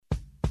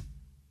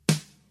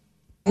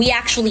We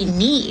actually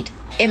need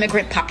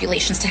immigrant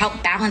populations to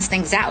help balance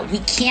things out. We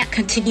can't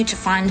continue to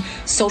fund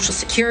Social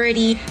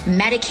Security,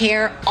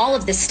 Medicare, all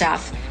of this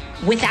stuff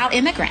without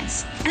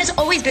immigrants. And it's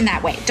always been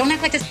that way. Don't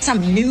act like it's some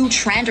new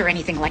trend or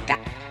anything like that.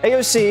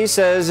 AOC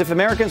says if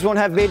Americans won't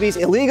have babies,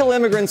 illegal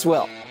immigrants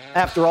will.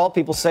 After all,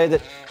 people say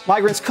that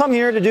migrants come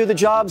here to do the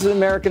jobs that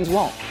Americans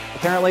won't.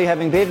 Apparently,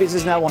 having babies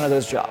is now one of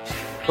those jobs.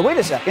 But wait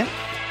a second.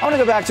 I want to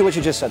go back to what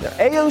you just said there.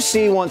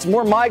 AOC wants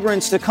more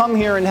migrants to come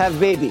here and have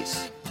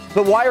babies.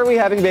 But why are we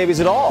having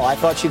babies at all? I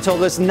thought she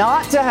told us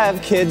not to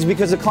have kids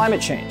because of climate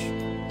change.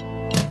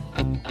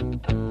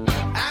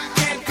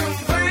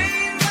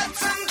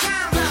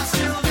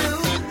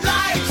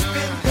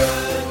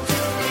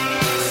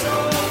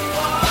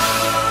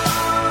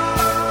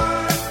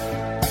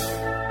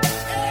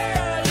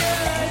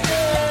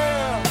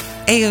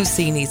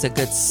 AOC needs a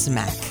good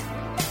smack.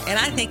 And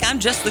I think I'm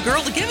just the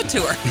girl to give it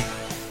to her.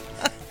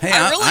 Hey,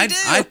 I really do.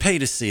 I'd pay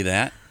to see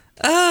that.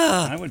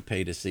 I would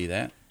pay to see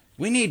that.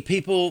 We need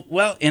people,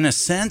 well, in a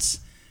sense,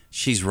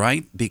 she's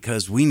right,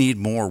 because we need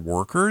more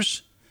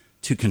workers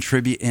to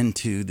contribute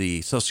into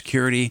the Social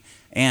Security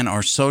and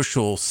our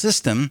social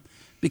system,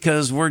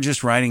 because we're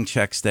just writing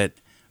checks that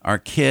our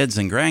kids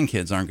and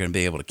grandkids aren't going to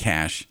be able to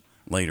cash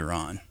later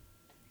on.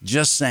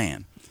 Just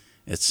saying.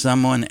 As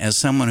someone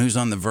who's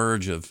on the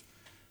verge of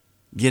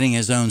getting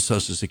his own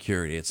Social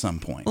Security at some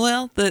point.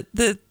 Well,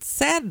 the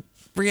sad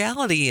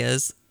reality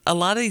is a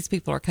lot of these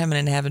people are coming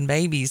and having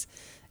babies,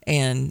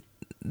 and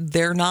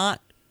they're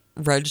not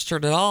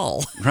registered at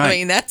all. Right. I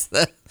mean, that's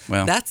the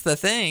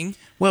thing.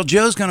 Well,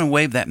 Joe's going to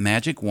wave that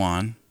magic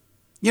wand,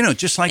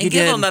 just like he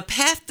did. And give them a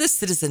path to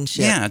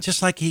citizenship. Yeah,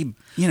 just like he,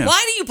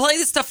 Why do you play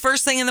this stuff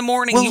first thing in the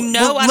morning?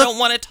 Well, I don't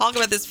want to talk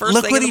about this first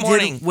thing in the morning. Look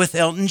what he did with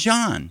Elton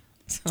John.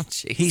 Oh,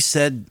 jeez. He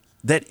said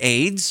that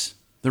AIDS,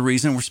 the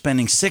reason we're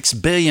spending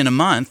 $6 billion a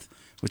month,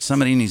 which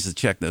somebody needs to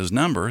check those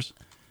numbers,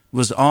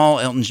 was all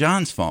Elton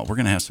John's fault. We're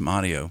going to have some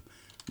audio.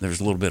 There's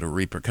a little bit of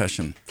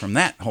repercussion from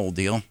that whole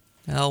deal.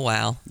 Oh,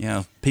 wow.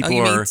 Yeah, people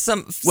you are. Mean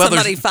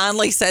somebody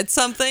finally said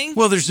something?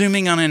 Well, they're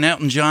zooming on an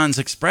Elton John's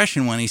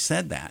expression when he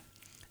said that.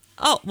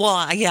 Oh,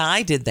 well, yeah,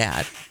 I did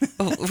that.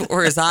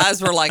 Or his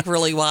eyes were like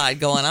really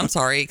wide going, I'm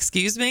sorry,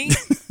 excuse me?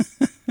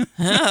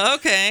 Oh,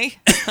 okay.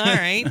 All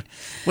right.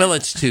 Well,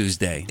 it's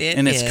Tuesday.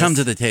 It's Come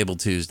to the Table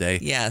Tuesday.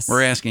 Yes.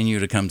 We're asking you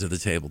to come to the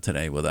table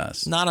today with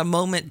us. Not a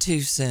moment too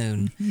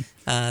soon.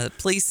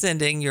 Please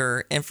send in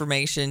your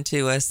information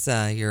to us,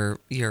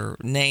 your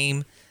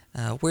name,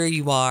 where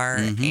you are,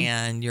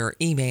 and your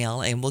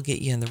email, and we'll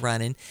get you in the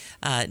running.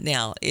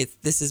 Now,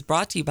 this is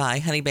brought to you by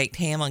Honey Baked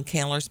Ham on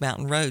Candler's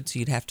Mountain Road, so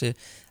you'd have to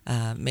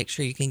make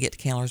sure you can get to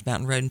Candler's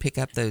Mountain Road and pick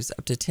up those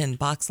up to 10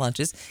 box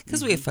lunches,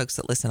 because we have folks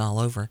that listen all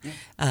over.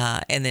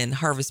 And then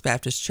Harvest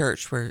Baptist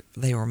Church, where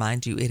they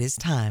remind you it is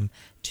time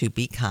to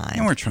be kind.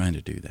 And we're trying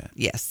to do that.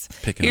 Yes.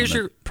 Here's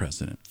your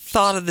president.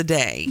 Thought of the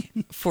day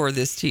for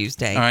this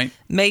Tuesday. All right.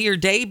 May your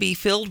day be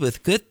filled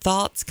with good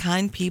thoughts,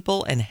 kind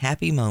people, and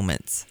happy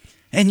moments.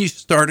 And you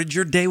started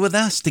your day with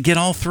us to get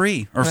all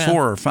three or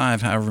four or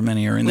five, however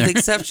many are in there. With the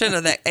exception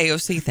of that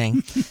AOC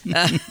thing.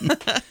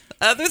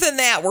 Other than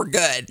that, we're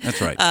good.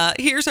 That's right.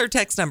 Here's our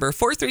text number,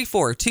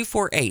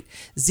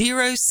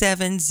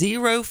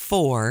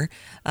 434-248-0704.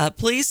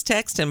 Please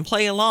text and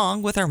play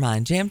along with our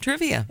Mind Jam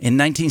trivia. In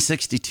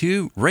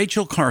 1962,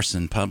 Rachel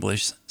Carson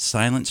published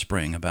Silent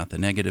Spring about the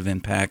negative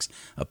impacts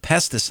of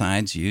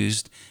pesticides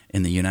used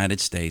in the United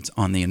States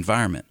on the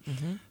environment.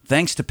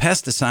 Thanks to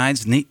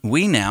pesticides,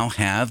 we now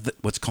have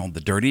what's called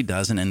the Dirty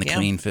Dozen and the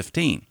Clean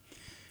 15.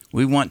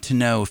 We want to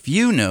know if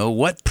you know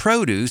what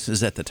produce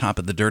is at the top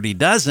of the Dirty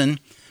Dozen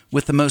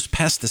with the most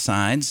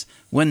pesticides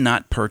when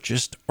not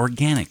purchased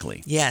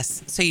organically.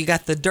 Yes. So you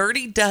got the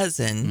Dirty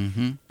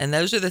Dozen, and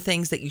those are the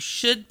things that you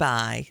should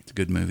buy. It's a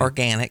good movie.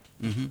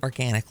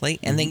 Organically.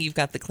 And then you've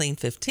got the Clean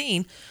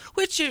 15,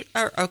 which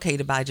are okay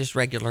to buy just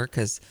regular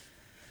because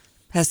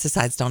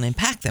pesticides don't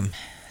impact them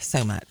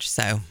so much.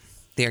 So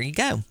there you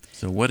go.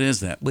 So what is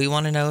that? We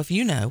want to know if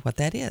you know what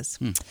that is.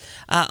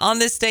 On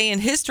this day in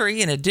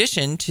history, in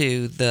addition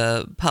to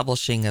the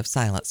publishing of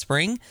Silent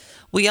Spring,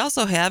 we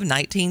also have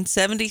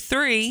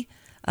 1973,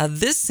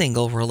 this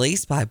single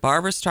released by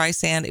Barbra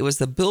Streisand. It was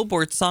the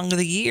Billboard Song of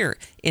the Year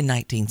in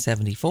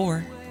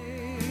 1974.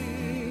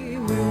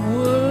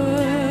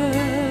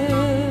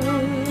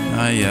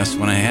 Ah, yes,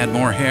 when I had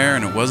more hair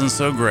and it wasn't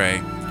so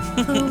gray.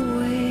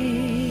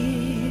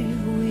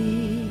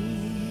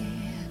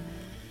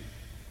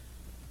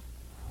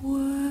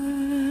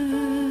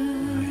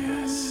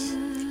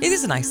 It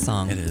is a nice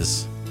song. It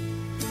is.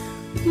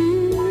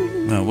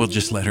 Well, we'll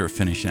just let her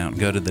finish out and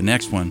go to the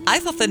next one. I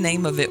thought the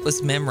name of it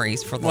was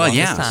Memories for the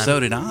longest time. Well, yeah, so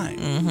did I.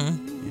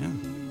 Yeah.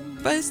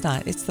 But it's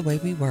not. It's the way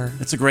we were.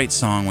 It's a great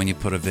song when you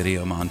put a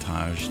video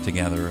montage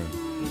together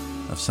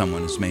of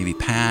someone who's maybe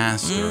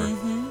passed or,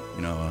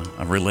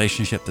 a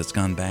relationship that's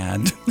gone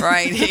bad.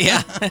 Right,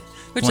 yeah.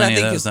 Which Plenty I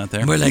think of is those out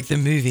there. more like the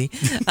movie.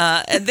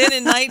 And then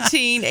in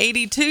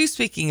 1982,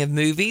 speaking of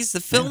movies, the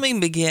filming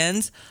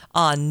begins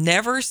on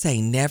Never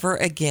Say Never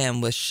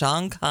Again with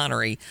Sean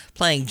Connery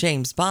playing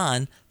James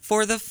Bond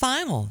for the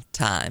final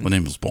time. My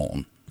name is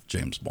Bond.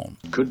 James Bond.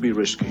 Could be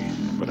risky,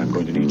 but I'm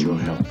going to need your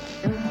help.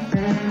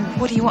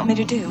 What do you want me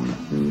to do?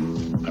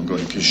 I'm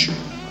going to kiss you.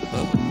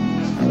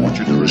 I want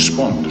you to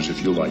respond as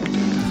if you liked it.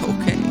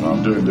 Okay.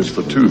 I'm doing this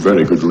for two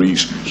very good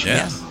reasons.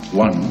 Yes.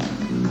 One,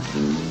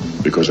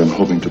 because I'm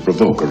hoping to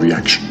provoke a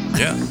reaction.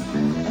 Yeah.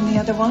 And the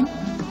other one?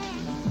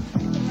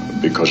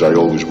 Because I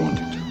always wanted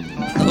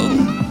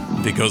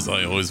to. Because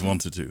I always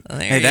wanted to. Well,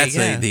 there Hey, you that's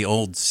go. the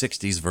old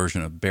 60s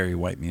version of Barry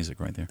White music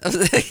right there.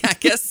 I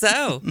guess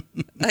so.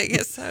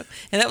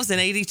 And that was in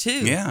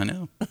 82. Yeah, I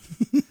know.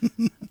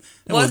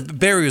 Well,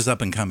 Barry was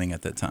up and coming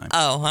at that time.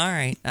 Oh, all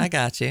right. I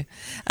got you.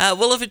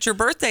 Well, if it's your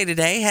birthday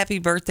today, happy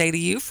birthday to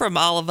you from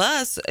all of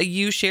us.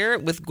 You share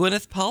it with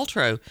Gwyneth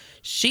Paltrow.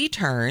 She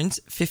turns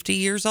 50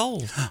 years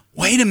old.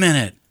 Wait a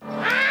minute.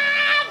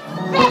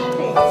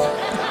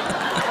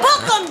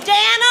 Welcome,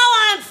 Dano.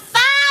 I'm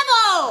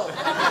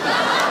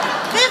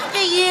 50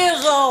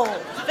 years old.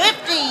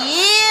 50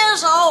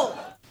 years old.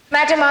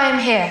 Madam, I am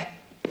here.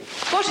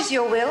 What is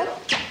your will?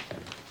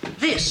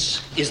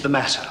 This is the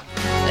matter.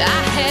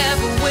 I have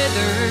a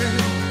weather,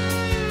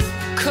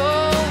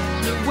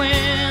 colder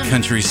wind,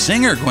 Country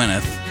singer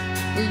Gwyneth.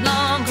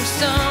 longer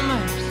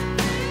summers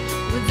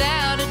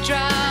without a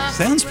drop.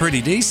 Sounds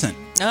pretty decent.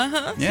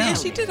 Uh-huh. Yeah. Yeah,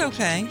 she did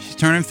okay. She's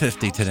turning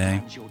 50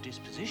 today. Your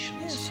disposition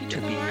She to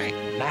did be all right.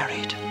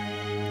 married.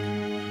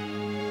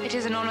 It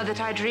is an honor that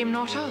I dream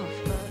not of.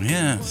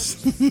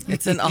 Yes.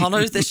 It's an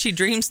honor that she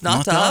dreams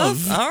not, Not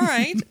of. of. All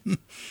right.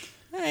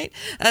 All right.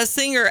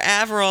 Singer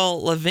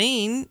Avril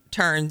Lavigne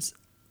turns,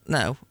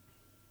 no.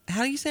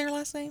 How do you say her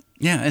last name?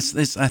 Yeah,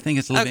 it's. I think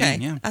it's Levine. Okay.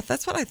 Yeah.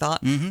 That's what I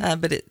thought.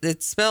 But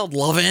it's spelled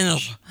Lavigne.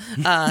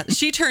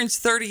 She turns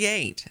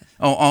 38.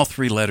 Oh, all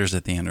three letters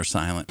at the end are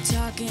silent.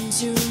 Talking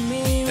to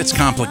me It's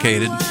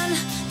complicated.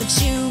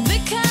 but you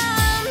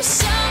become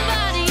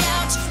somebody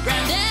else,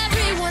 round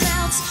everyone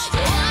else.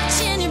 You're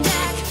watching your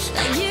back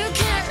like you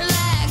can't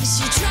relax.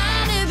 You're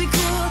trying to be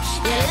cool,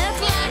 you look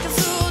like a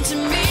fool to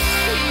me.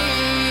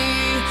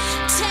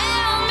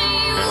 Tell me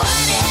what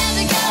you have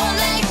to go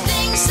make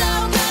things so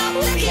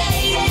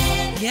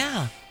complicated.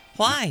 Yeah.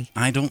 Why?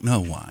 I don't know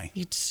why.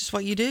 It's just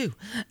what you do.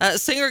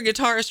 Singer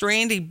guitarist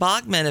Randy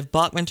Bachman of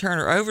Bachman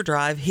Turner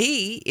Overdrive.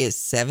 He is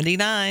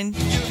 79.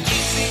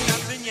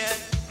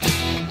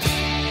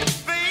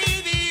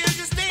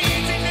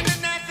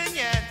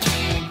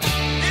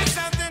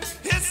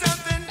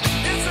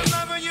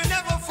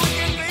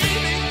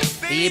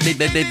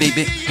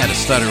 Beep. Had a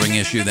stuttering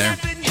issue there.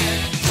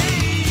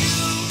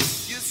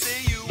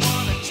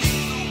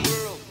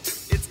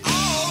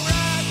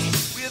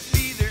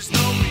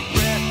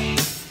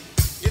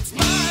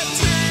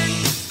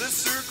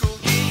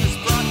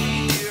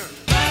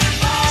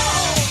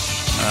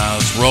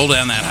 Let's roll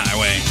down that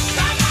highway.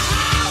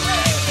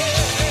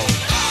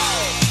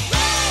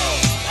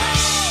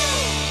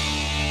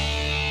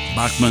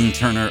 Bachman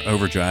Turner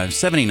Overdrive,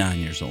 79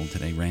 years old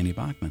today, Randy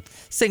Bachman.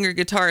 Singer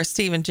guitarist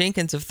Stephen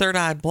Jenkins of Third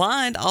Eye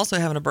Blind also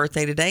having a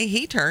birthday today.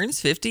 He turns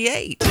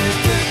 58.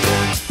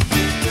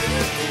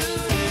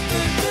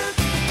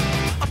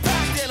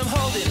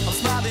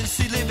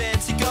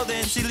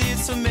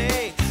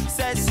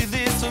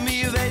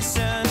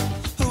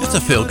 That's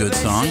a feel-good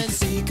song.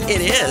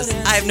 It is.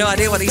 I have no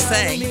idea what he's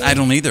saying. I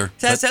don't either.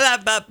 Doesn't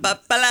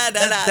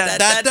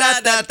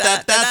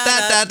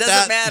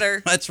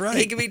matter. That's right.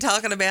 He could be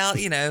talking about,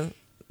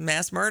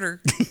 mass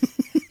murder.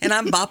 And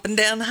I'm bopping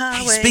down the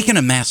highway. Speaking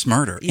of mass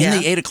murder, Yeah.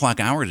 in the 8 o'clock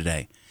hour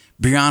today,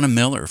 Brianna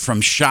Miller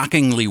from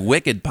Shockingly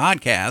Wicked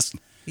podcast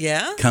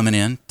Yeah? coming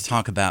in to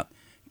talk about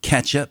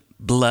ketchup,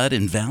 blood,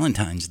 and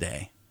Valentine's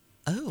Day.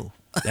 Oh.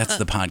 That's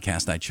the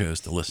podcast I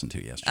chose to listen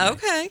to yesterday.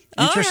 Okay.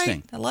 Interesting. All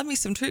right. I love me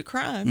some true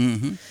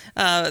crime.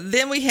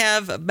 Then we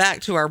have back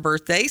to our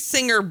birthday,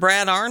 singer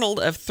Brad Arnold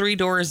of Three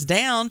Doors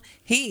Down.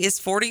 He is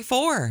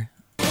 44.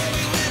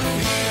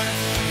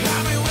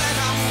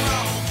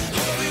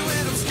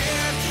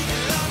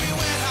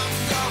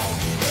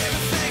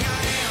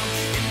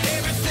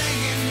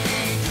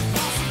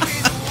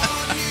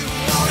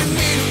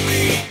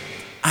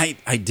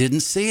 I didn't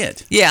see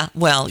it. Yeah,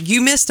 well,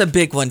 you missed a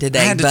big one today,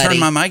 I had to buddy. turn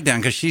my mic down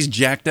because she's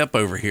jacked up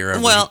over here.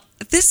 Well,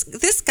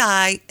 this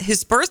guy,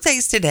 his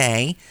birthday's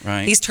today.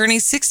 Right. He's turning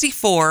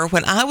 64.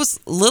 When I was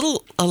a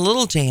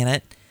little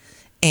Janet,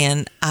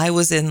 and I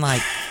was in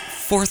like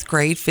 4th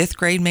grade, 5th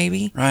grade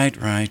maybe. Right.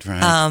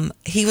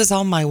 He was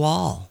on my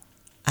wall.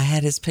 I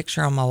had his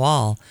picture on my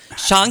wall.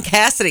 Sean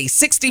Cassidy,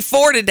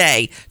 64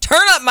 today.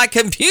 Turn up my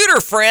computer,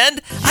 friend.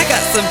 I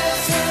got some.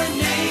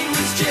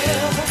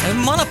 I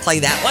didn't want to play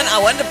that one.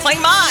 I wanted to play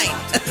mine.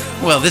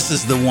 Well, this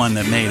is the one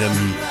that made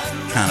him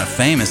kind of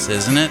famous,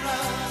 isn't it?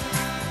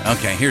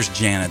 Okay, here's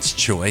Janet's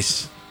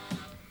choice.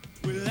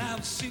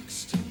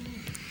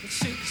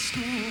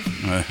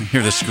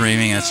 Hear the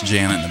screaming? That's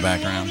Janet in the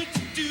background.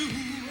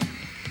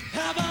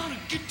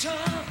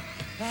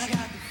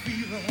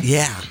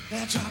 Yeah.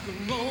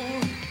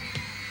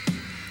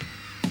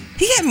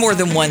 He had more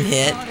than one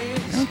hit.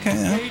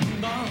 Okay.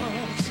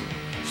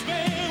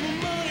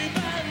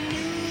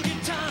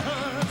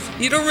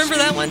 You don't remember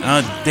that one?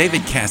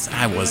 David Cass.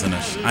 I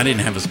didn't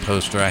have his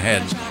poster. I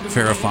had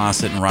Farrah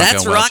Fawcett and Rocco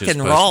That's Welch's rock and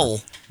poster.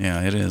 roll.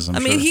 Yeah, it is. I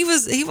mean,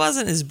 he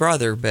wasn't his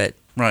brother, but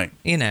right.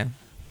 You know.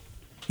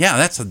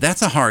 Yeah,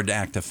 that's a hard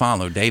act to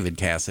follow, David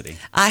Cassidy.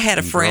 I had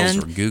a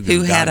friend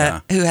who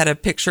had a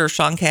picture of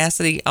Sean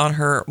Cassidy on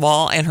her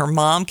wall, and her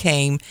mom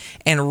came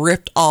and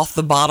ripped off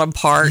the bottom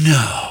part.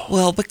 No.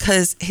 Well,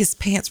 because his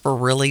pants were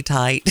really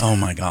tight. Oh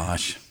my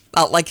gosh.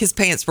 Like his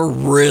pants were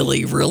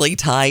really, really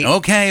tight.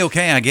 Okay,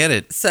 I get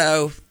it.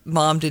 So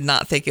Mom did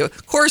not think it.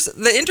 Of course,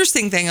 the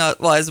interesting thing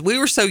was we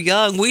were so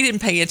young, we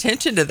didn't pay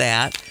attention to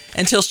that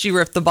until she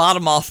ripped the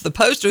bottom off the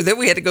poster. Then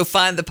we had to go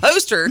find the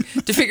poster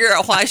to figure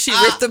out why she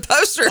ripped the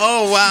poster.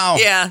 Oh, wow.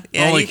 Yeah.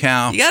 Holy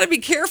cow. You got to be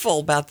careful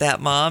about that,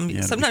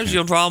 Mom. Sometimes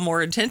you'll draw more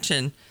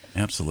attention.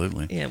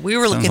 Absolutely. Yeah, we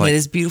were looking at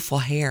his beautiful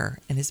hair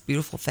and his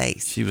beautiful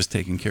face. She was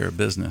taking care of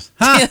business.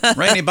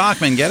 Rainey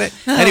Bachman, get it?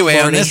 Anyway,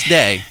 on this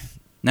day,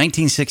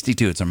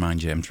 1962, it's our Mind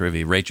Jam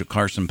trivia. Rachel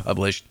Carson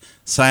published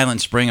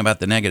Silent Spring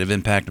about the negative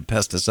impact of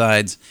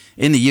pesticides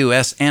in the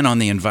U.S. and on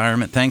the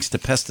environment. Thanks to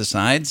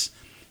pesticides,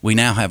 we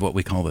now have what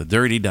we call the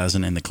Dirty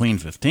Dozen and the Clean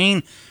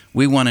 15.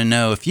 We want to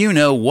know if you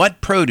know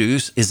what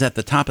produce is at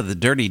the top of the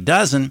Dirty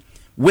Dozen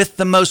with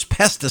the most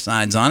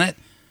pesticides on it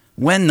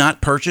when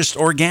not purchased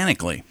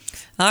organically.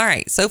 All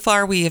right. So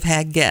far, we have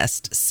had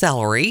guessed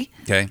celery,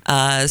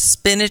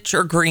 spinach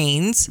or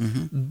greens,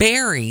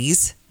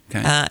 berries,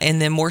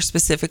 and then more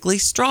specifically,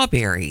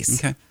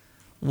 strawberries. Okay.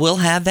 We'll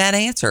have that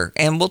answer,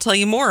 and we'll tell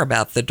you more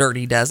about the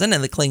Dirty Dozen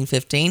and the Clean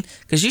 15,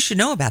 because you should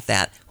know about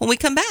that when we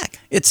come back.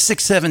 It's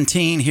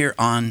 6:17 here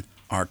on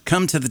our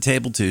Come to the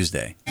Table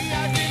Tuesday.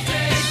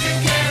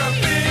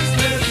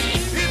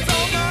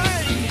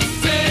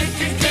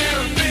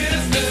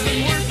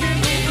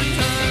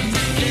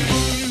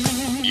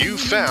 You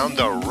found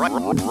the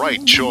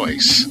right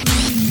choice.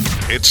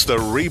 It's the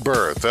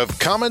rebirth of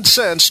Common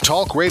Sense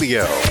Talk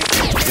Radio.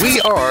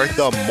 We are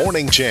the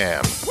Morning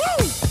Jam.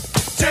 Woo!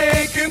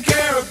 Taking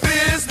care of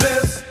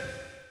business.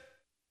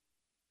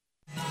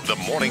 The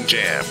Morning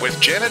Jam with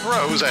Janet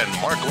Rose and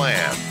Mark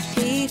Lamb.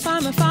 Hey,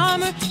 farmer,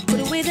 put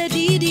away the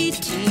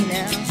DDT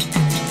now.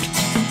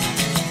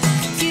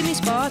 Give me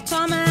spots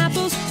on my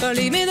apples, or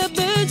leave me the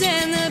birds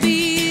and the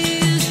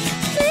bees.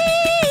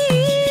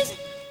 Please.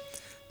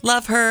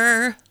 Love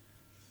her.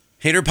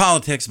 Hate her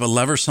politics, but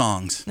love her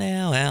songs.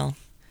 Yeah, well.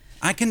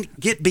 I can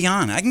get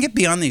beyond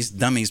these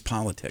dummies'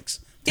 politics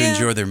to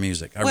enjoy their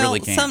music. I really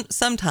can.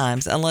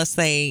 Sometimes, unless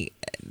they,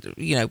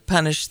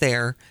 punish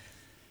their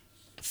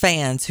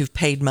fans who've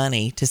paid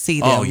money to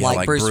see them,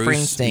 like Bruce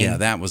Springsteen. Yeah,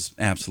 that was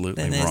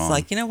absolutely wrong. And it's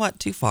like, you know what?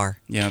 Too far.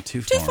 Yeah,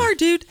 too far. Too far,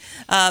 dude.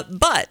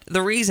 But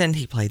the reason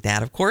he played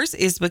that, of course,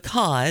 is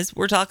because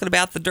we're talking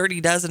about the Dirty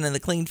Dozen and the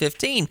Clean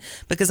 15.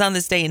 Because on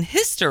this day in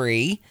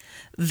history,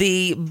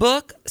 the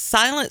book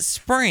Silent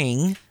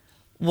Spring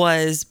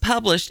was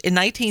published in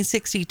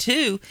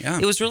 1962. Yeah.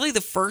 It was really the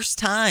first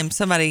time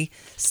somebody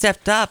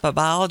a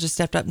biologist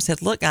stepped up and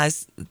said, look,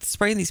 guys,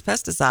 spraying these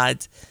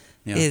pesticides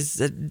is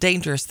a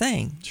dangerous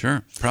thing.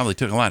 Sure. Probably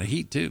took a lot of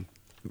heat, too.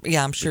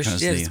 Yeah, I'm sure she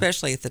did,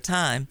 especially at the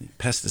time.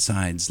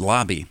 Pesticides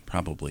lobby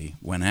probably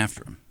went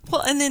after them.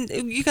 Well, and then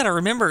you got to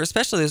remember,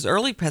 especially those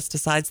early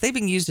pesticides, they've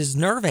been used as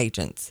nerve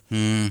agents.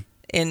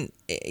 And,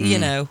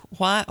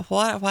 why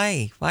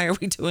are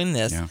we doing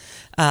this?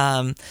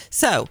 Yeah.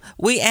 So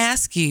we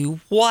ask you,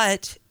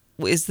 what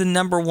is the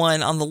number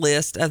one on the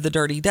list of the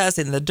Dirty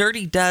Dozen? The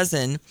Dirty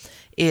Dozen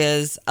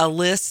is a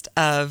list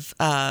of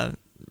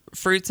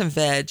fruits and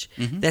veg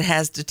that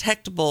has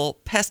detectable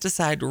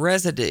pesticide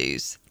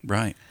residues.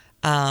 Right.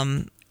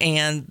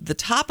 And the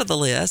top of the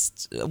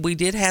list, we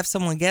did have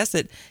someone guess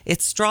it,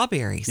 it's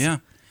strawberries. Yeah.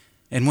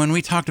 And when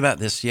we talked about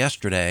this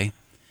yesterday,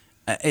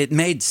 it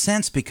made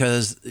sense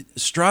because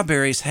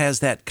strawberries has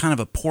that kind of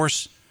a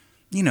porous,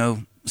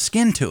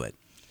 skin to it.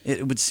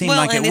 It would seem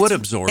like it would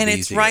absorb easier. And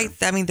it's right,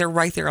 they're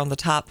right there on the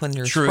top when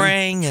you're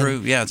spraying.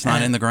 True, yeah, it's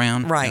not in the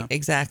ground. Right, yeah.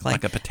 Exactly.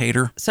 Like a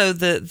potato. So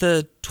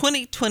the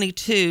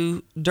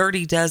 2022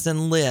 Dirty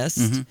Dozen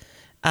list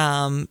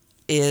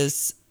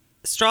is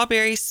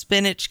strawberry,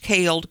 spinach,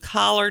 kale,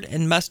 collard,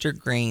 and mustard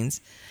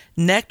greens,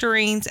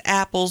 nectarines,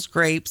 apples,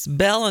 grapes,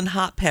 bell and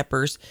hot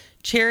peppers,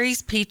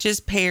 cherries, peaches,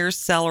 pears,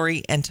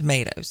 celery, and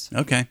tomatoes.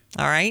 Okay.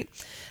 All right.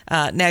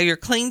 Now, your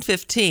Clean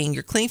 15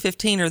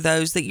 are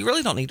those that you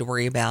really don't need to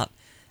worry about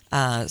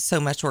so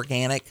much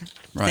organic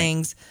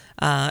things.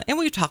 And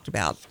we've talked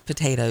about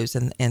potatoes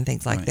and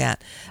things like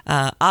that.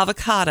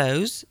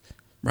 Avocados,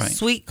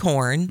 sweet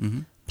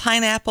corn,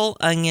 pineapple,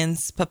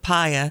 onions,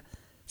 papaya,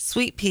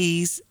 sweet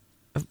peas,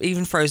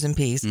 even frozen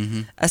peas,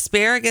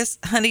 asparagus,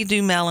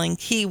 honeydew melon,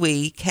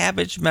 kiwi,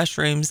 cabbage,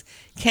 mushrooms,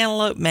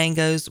 cantaloupe,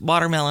 mangoes,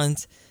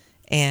 watermelons,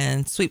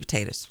 and sweet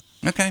potatoes.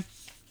 Okay.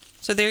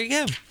 So there you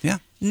go. Yeah.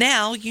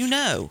 Now you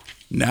know.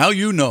 Now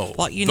you know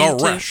what you the need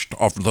to. rest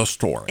of the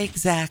story.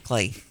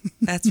 Exactly.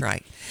 That's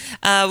right.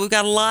 We've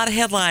got a lot of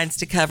headlines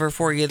to cover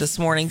for you this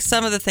morning.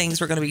 Some of the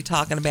things we're going to be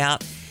talking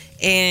about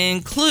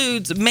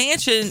includes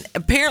Manchin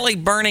apparently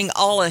burning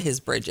all of his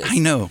bridges. I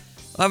know.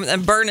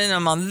 I'm burning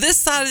them on this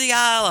side of the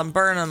aisle. I'm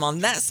burning them on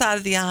that side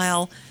of the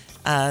aisle.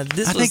 I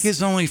think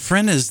his only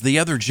friend is the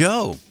other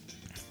Joe.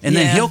 And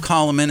then he'll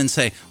call him in and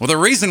say, well, the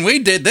reason we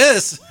did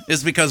this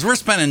is because we're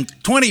spending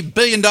 $20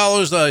 billion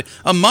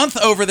a month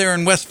over there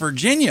in West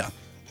Virginia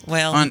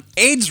on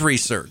AIDS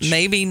research.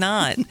 Maybe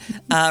not.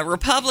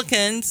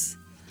 Republicans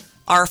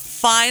are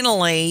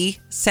finally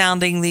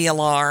sounding the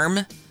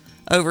alarm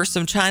over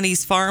some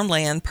Chinese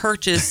farmland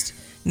purchased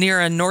near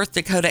a North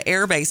Dakota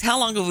air base. How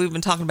long have we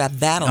been talking about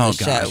that on the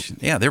show?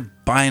 Yeah, they're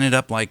buying it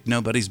up like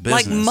nobody's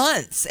business. Like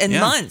months and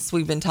months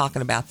we've been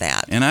talking about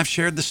that. And I've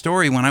shared the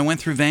story when I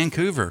went through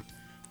Vancouver.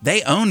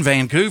 They own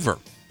Vancouver.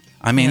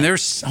 I mean,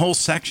 there's whole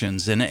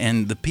sections.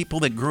 And the people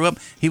that grew up,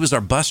 he was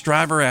our bus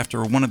driver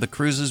after one of the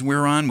cruises we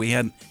were on. We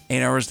had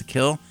 8 hours to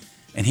kill.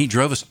 And he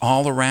drove us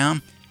all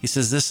around. He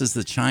says, this is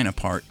the China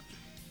part.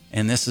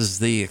 And this is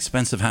the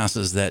expensive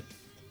houses that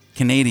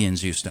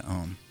Canadians used to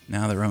own.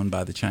 Now they're owned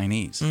by the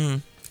Chinese.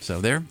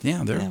 So they're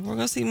we're going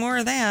to see more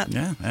of that.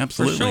 Yeah,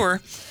 absolutely. For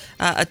sure.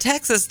 A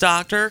Texas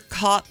doctor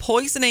caught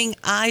poisoning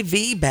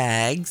IV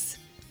bags.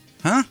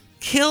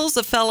 Kills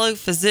a fellow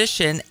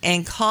physician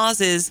and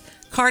causes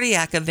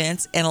cardiac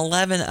events in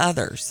 11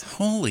 others.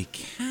 Holy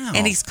cow.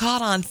 And he's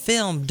caught on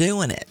film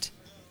doing it.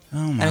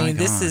 Oh, my God.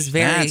 This is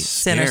very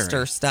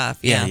sinister stuff.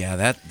 Yeah,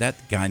 that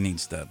guy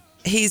needs to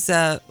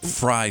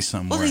fry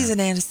somewhere. Well, he's an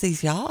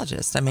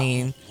anesthesiologist. I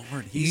mean,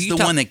 Lord, he's the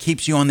one that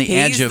keeps you on the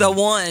edge of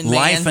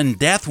life and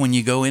death when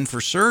you go in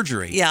for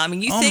surgery. Yeah, I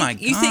mean, you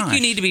think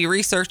you need to be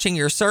researching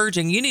your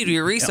surgeon. You need to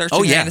be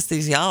researching your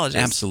anesthesiologist.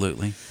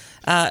 Absolutely.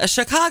 A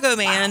Chicago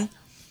man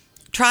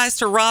tries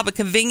to rob a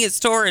convenience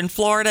store in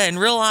Florida and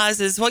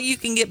realizes what you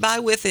can get by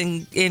with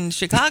in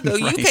Chicago,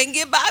 Right. you can't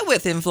get by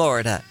with in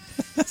Florida.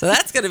 So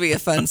that's going to be a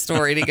fun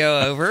story to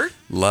go over.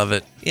 Love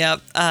it.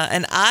 Yep.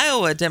 An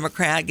Iowa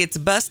Democrat gets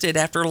busted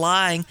after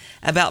lying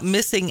about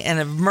missing an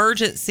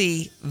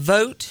emergency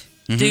vote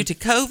due to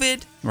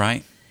COVID.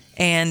 Right.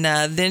 And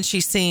then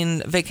she's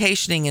seen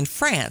vacationing in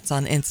France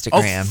on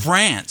Instagram. Oh,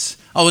 France.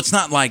 Oh, it's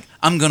not like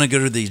I'm going to go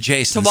to the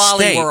adjacent to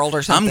Wally state. World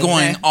or something. I'm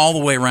going all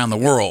the way around the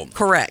world.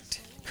 Correct.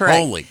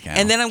 Holy cow.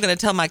 And then I'm going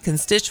to tell my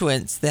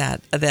constituents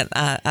that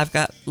I've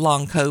got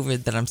long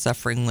COVID that I'm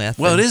suffering with.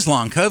 Well, it is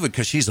long COVID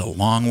because she's a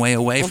long way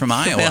away from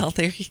Iowa. Well,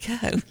 there you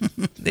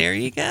go. There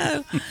you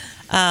go.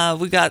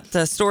 We got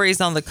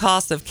stories on the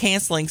cost of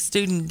canceling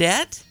student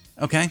debt.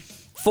 Okay.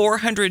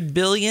 $400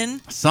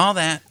 billion. Saw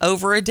that.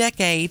 Over a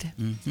decade.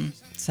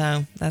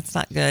 So that's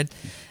not good.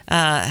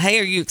 Hey,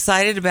 are you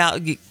excited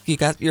about you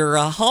got your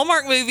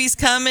Hallmark movies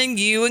coming?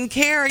 You and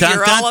Kara,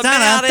 you're all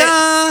about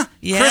it.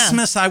 Yeah.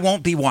 Christmas, I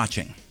won't be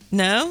watching.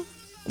 No,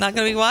 not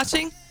going to be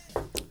watching.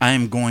 I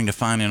am going to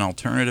find an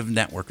alternative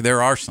network.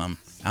 There are some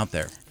out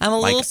there. I'm a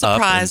little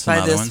surprised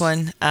by this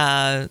one.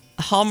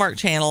 Hallmark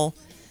Channel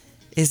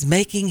is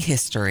making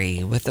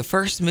history with the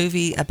first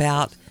movie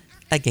about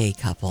a gay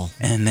couple,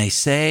 and they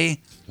say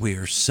we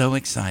are so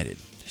excited.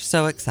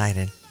 So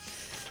excited.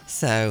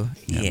 So,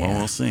 yeah. Well,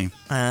 we'll see.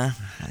 I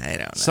don't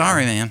know.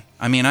 Sorry, man.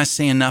 I mean, I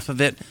see enough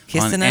of it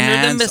Kissing on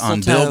ads, under the on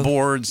mistletoe.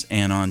 billboards,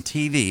 and on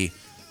TV.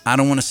 I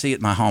don't want to see it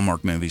in my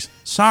Hallmark movies.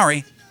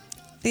 Sorry.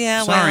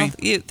 Yeah, Sorry.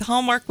 well,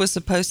 Hallmark was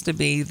supposed to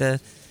be the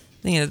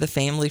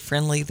family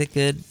friendly, the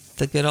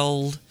good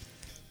old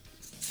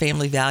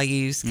family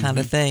values kind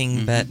of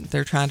thing, but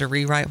they're trying to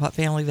rewrite what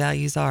family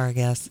values are, I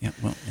guess. Yeah,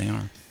 well, they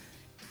are.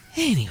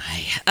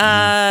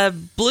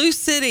 Anyway, Blue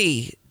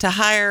City to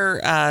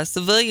hire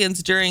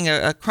civilians during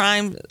a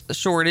crime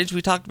shortage.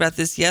 We talked about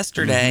this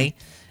yesterday,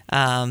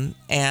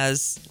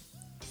 as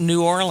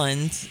New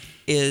Orleans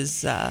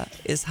is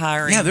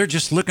hiring. Yeah, they're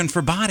just looking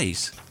for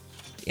bodies.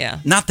 Yeah.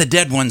 Not the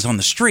dead ones on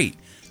the street.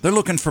 They're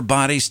looking for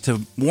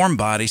warm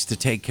bodies to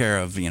take care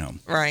of,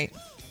 Right.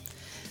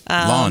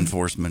 law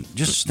enforcement.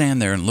 Just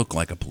stand there and look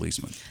like a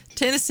policeman.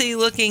 Tennessee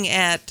looking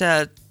at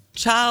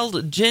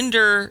child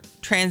gender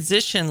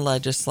transition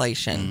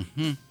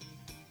legislation.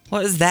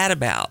 What is that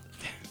about?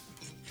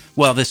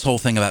 Well, this whole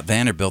thing about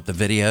Vanderbilt, the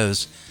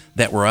videos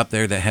that were up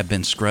there that have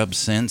been scrubbed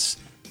since,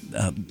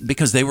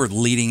 because they were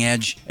leading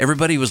edge.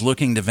 Everybody was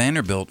looking to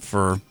Vanderbilt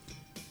for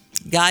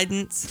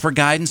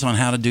guidance on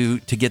how to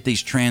get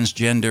these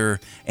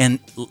transgender. And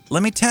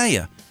let me tell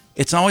you,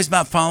 it's always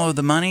about follow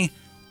the money.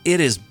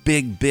 It is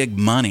big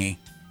money,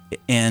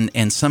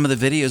 and some of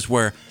the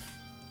videos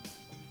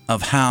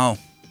of how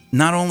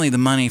not only the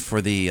money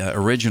for the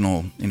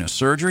original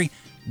surgery,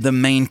 the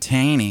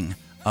maintaining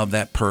of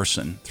that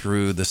person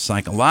through the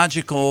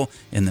psychological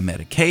and the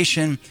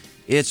medication,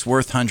 it's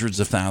worth hundreds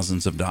of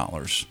thousands of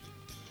dollars.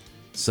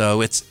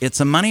 So it's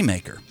a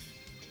moneymaker.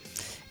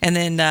 And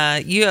then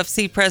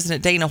UFC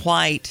President Dana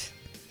White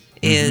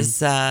is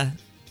kind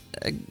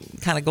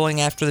of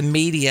going after the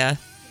media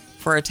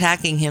for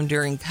attacking him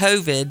during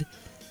COVID.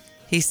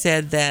 He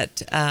said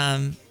that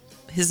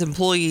his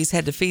employees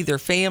had to feed their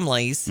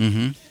families,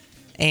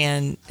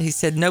 And he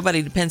said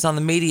nobody depends on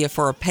the media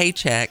for a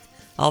paycheck.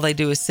 All they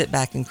do is sit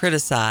back and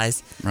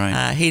criticize.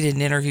 Right. He did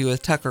an interview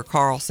with Tucker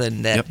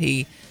Carlson that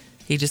he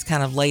just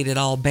kind of laid it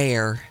all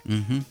bare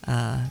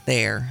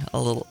there a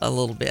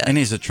little bit. And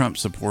he's a Trump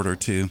supporter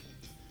too.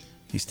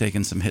 He's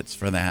taken some hits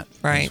for that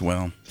as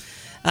well.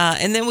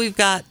 And then we've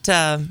got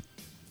the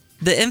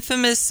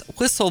infamous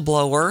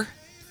whistleblower.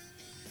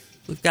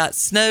 We've got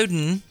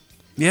Snowden.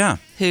 Yeah.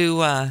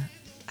 Who,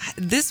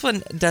 this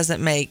one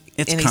doesn't make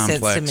any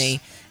sense to me.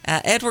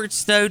 Edward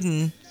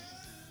Snowden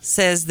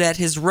says that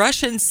his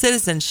Russian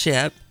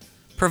citizenship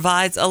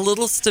provides a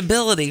little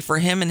stability for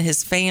him and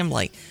his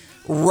family.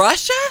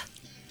 Russia?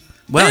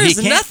 Well,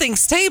 there's nothing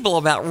stable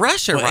about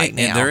Russia right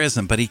now. There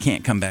isn't, but he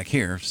can't come back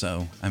here.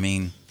 So, I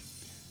mean,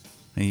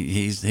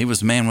 he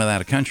was a man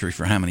without a country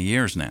for how many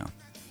years now?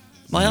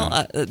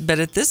 Well, but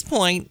at this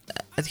point,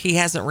 he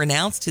hasn't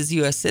renounced his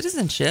U.S.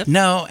 citizenship.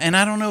 No, and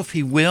I don't know if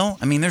he will.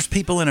 I mean, there's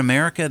people in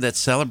America that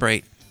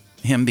celebrate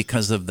him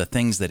because of the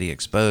things that he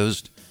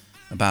exposed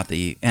about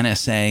the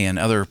NSA and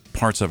other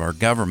parts of our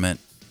government.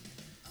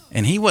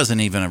 And he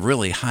wasn't even a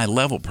really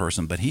high-level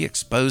person, but he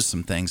exposed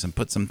some things and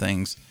put some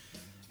things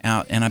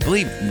out. And I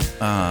believe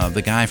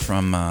the guy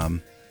from,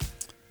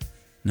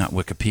 not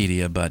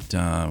Wikipedia, but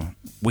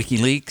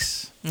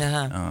WikiLeaks,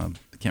 I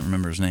can't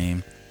remember his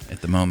name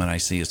at the moment. I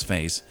see his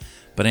face.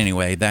 But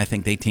anyway, I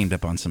think they teamed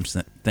up on some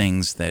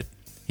things that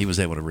he was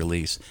able to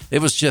release.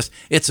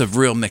 It's a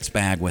real mixed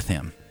bag with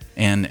him.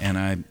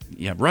 And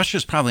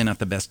Russia's probably not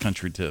the best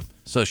country to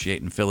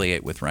associate and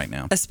affiliate with right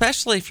now.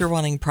 Especially if you're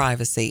wanting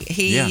privacy.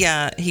 He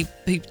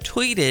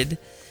tweeted,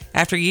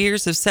 after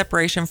years of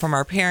separation from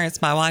our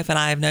parents, my wife and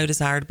I have no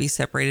desire to be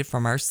separated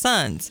from our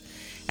sons.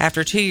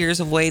 After 2 years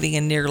of waiting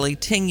and nearly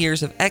 10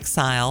 years of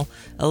exile,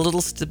 a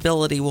little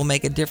stability will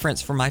make a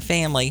difference for my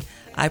family.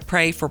 I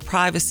pray for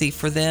privacy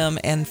for them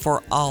and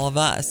for all of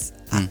us.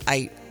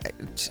 I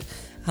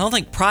don't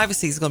think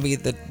privacy is going to be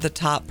the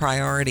top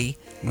priority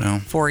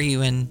for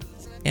you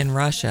in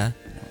Russia.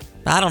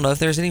 I don't know if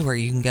there's anywhere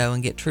you can go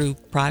and get true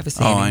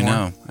privacy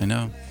anymore. I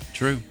know.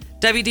 True.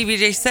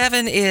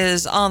 WDBJ7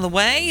 is on the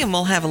way, and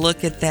we'll have a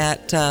look at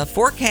that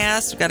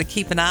forecast. We've got to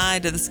keep an eye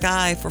to the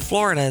sky for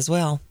Florida as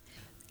well.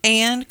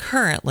 And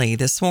currently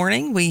this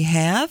morning, we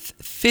have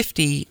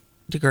 50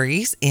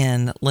 degrees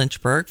in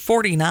Lynchburg,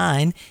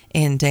 49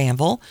 in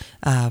Danville,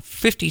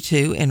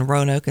 52 in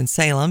Roanoke and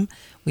Salem.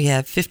 We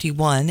have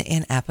 51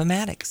 in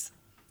Appomattox.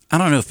 I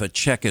don't know if a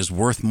check is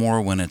worth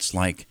more when it's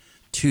like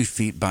 2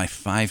 feet by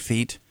 5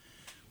 feet,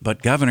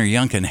 but Governor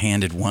Youngkin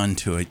handed one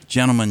to a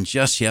gentleman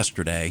just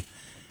yesterday,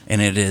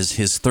 and it is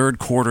his third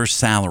quarter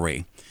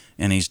salary,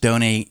 and he's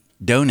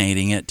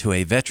donating it to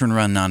a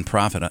veteran-run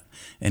nonprofit,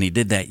 and he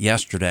did that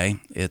yesterday.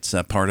 It's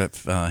a part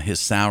of his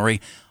salary.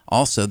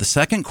 Also, the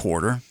second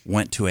quarter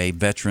went to a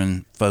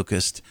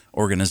veteran-focused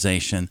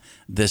organization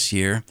this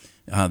year.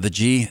 The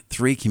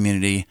G3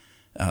 Community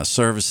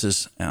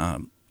Services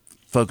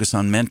focus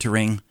on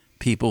mentoring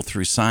people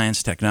through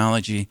science,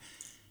 technology,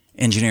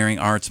 engineering,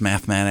 arts,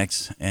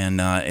 mathematics, and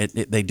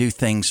they do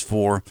things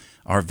for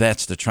our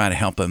vets to try to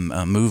help them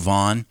move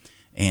on.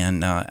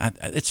 And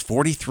it's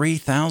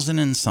 $43,000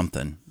 and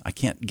something. I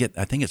think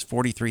it's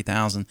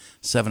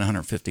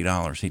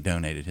 $43,750. He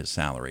donated his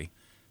salary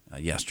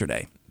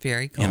yesterday.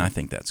 Very cool. And I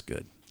think that's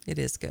good. It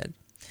is good.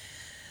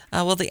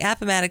 Well, the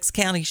Appomattox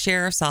County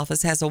Sheriff's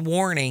Office has a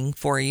warning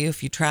for you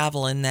if you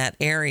travel in that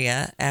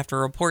area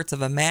after reports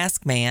of a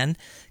masked man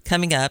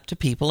coming up to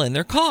people in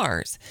their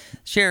cars.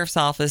 Sheriff's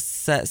Office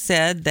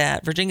said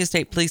that Virginia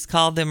State Police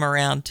called them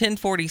around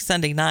 10:40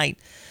 Sunday night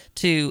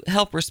to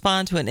help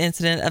respond to an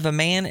incident of a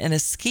man in a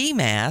ski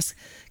mask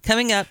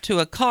coming up to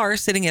a car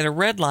sitting at a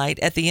red light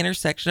at the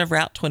intersection of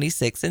Route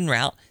 26 and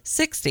Route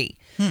 60.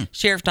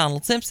 Sheriff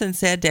Donald Simpson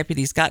said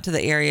deputies got to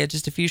the area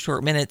just a few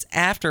short minutes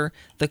after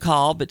the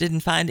call, but didn't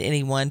find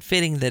anyone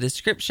fitting the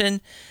description.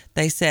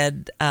 They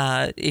said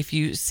if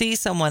you see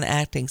someone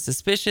acting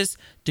suspicious,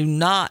 do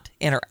not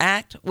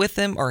interact with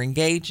them or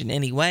engage in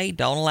any way.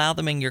 Don't allow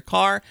them in your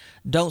car.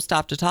 Don't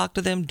stop to talk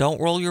to them. Don't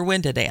roll your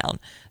window down.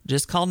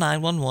 Just call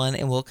 911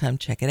 and we'll come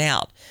check it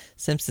out.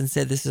 Simpson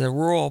said this is a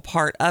rural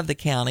part of the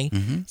county,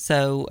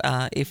 so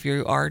if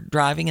you are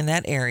driving in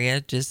that area,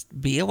 just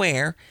be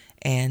aware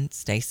and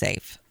stay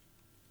safe.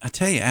 I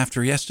tell you,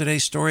 after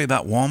yesterday's story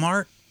about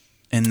Walmart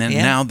and then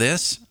now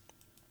this,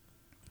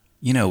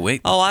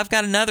 wait. Oh, I've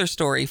got another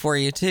story for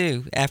you,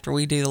 too, after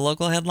we do the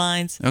local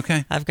headlines.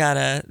 Okay. I've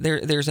got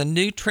there's a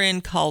new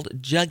trend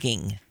called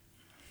jugging.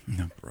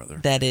 No, brother.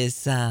 That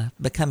is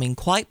becoming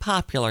quite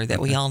popular that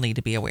we all need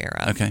to be aware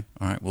of. Okay.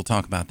 All right. We'll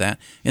talk about that.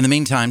 In the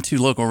meantime, 2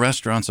 local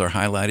restaurants are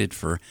highlighted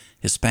for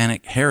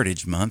Hispanic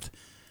Heritage Month.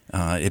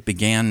 It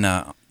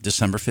began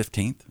December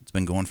 15th. It's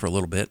been going for a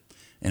little bit,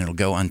 and it'll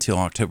go until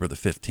October the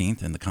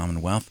 15th in the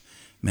Commonwealth.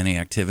 Many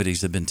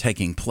activities have been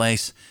taking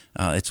place.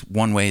 It's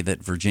one way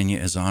that Virginia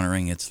is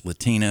honoring its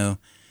Latino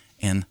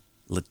and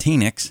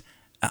Latinx.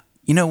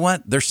 You know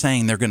what? They're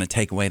saying they're going to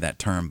take away that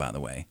term, by the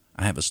way.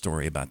 I have a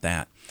story about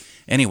that.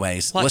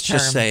 Anyways, let's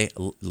just say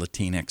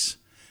Latinx.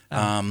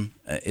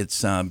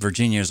 It's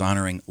Virginia is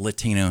honoring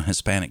Latino and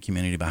Hispanic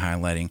community by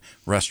highlighting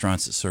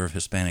restaurants that serve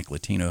Hispanic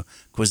Latino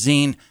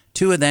cuisine.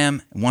 2 of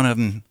them, one of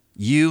them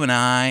you and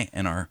I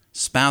and our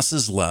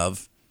spouses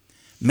love.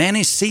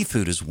 Manny's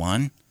Seafood is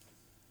one.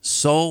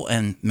 Soul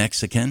and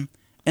Mexican.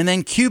 And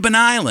then Cuban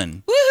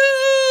Island.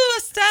 Woohoo!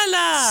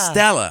 Stella!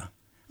 Stella.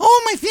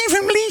 Oh, my friend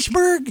from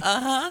Leesburg.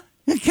 Uh-huh.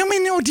 Come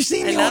in over to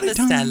see me all the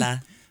time.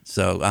 Stella.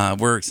 So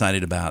we're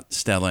excited about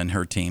Stella and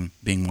her team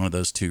being one of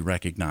those 2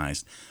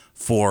 recognized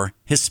for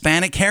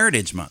Hispanic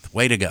Heritage Month.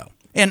 Way to go.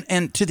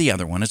 And to the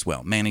other one as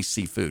well, Manny's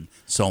Seafood,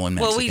 Soul and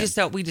Mexican. Well,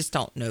 we just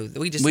don't know.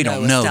 We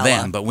don't know Stella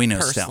them, but we know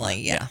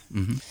personally, Stella. Yeah.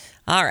 Mm-hmm.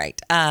 All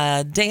right.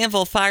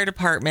 Danville Fire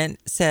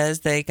Department says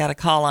they got a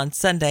call on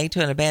Sunday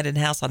to an abandoned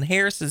house on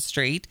Harrison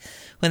Street.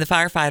 When the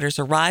firefighters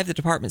arrived, the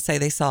department say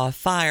they saw a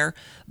fire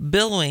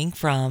billowing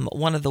from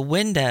one of the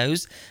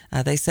windows.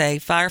 They say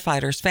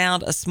firefighters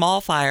found a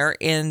small fire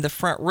in the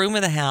front room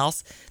of the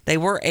house. They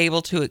were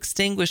able to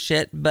extinguish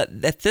it, but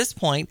at this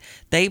point,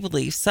 they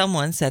believe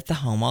someone set the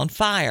home on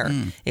fire.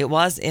 It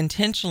was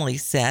intentionally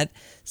set,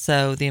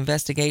 so the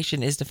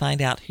investigation is to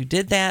find out who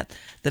did that.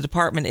 The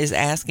department is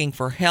asking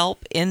for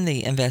help in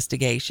the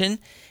investigation,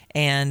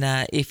 and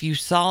if you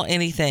saw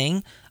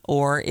anything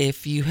or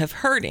if you have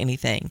heard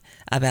anything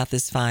about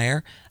this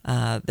fire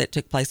that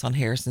took place on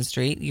Harrison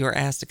Street, you're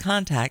asked to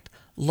contact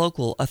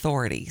local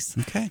authorities.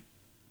 Okay.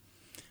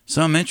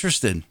 So I'm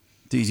interested.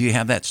 Do you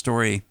have that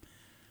story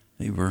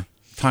that you were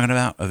talking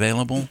about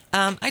available?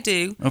 I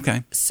do.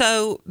 Okay.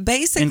 So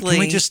basically... And can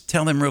we just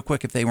tell them real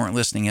quick, if they weren't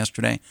listening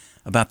yesterday,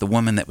 about the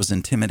woman that was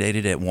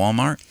intimidated at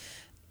Walmart?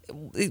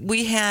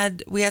 We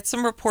had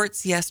some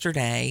reports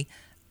yesterday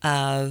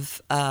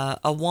of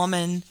a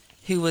woman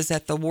who was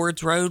at the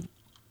Wards Road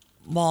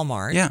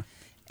Walmart. Yeah.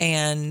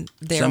 And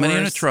somebody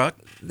in a truck.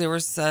 There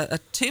was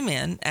 2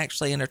 men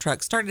actually in a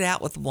truck. Started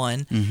out with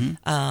one,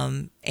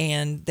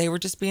 and they were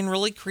just being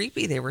really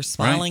creepy. They were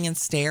smiling and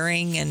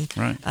staring, and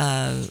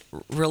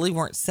really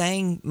weren't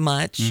saying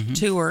much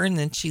to her. And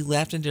then she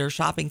left and did her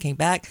shopping, came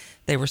back.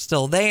 They were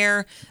still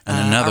there.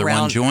 And another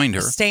one joined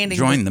her.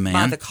 Joined the man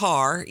by the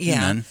car. Yeah,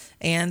 Amen.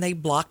 And they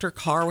blocked her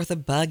car with a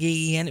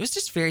buggy, and it was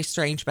just very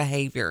strange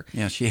behavior.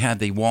 Yeah, she had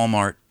the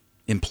Walmart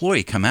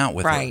employee come out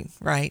with her.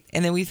 Right.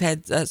 And then we've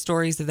had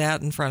stories of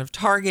that in front of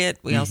Target.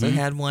 We also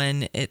had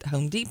one at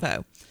Home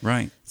Depot.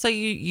 Right. So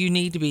you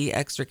need to be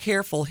extra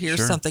careful. Here's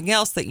Sure. something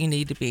else that you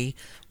need to be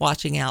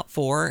watching out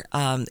for.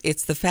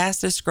 It's the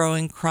fastest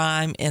growing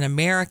crime in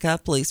America,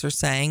 police are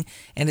saying,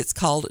 and it's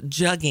called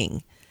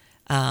jugging.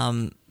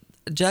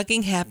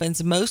 Jugging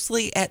happens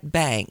mostly at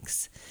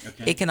banks.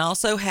 Okay. It can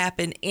also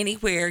happen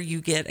anywhere you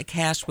get a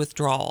cash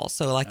withdrawal.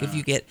 So like if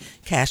you get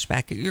cash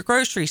back at your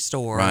grocery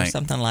store or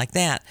something like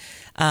that.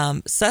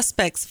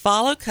 Suspects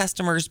follow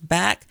customers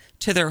back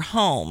to their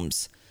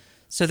homes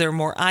so they're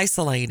more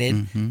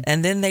isolated,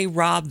 and then they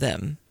rob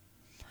them.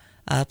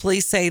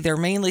 Police say they're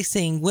mainly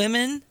seeing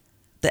women,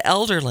 the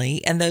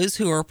elderly, and those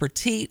who are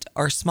petite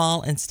or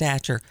small in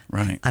stature.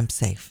 Right. I'm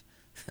safe.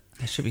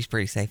 I should be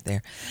pretty safe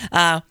there.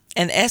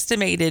 An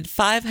estimated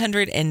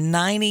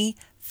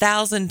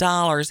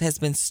 $590,000 has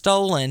been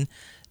stolen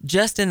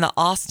just in the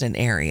Austin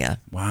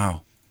area.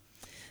 Wow.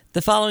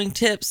 The following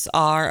tips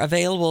are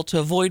available to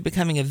avoid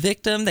becoming a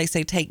victim. They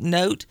say take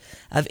note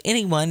of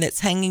anyone that's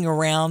hanging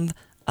around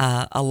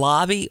a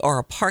lobby or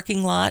a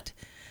parking lot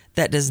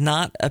that does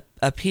not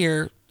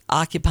appear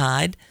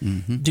occupied.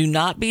 Do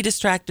not be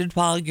distracted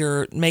while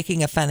you're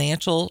making a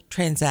financial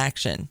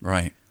transaction.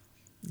 Right.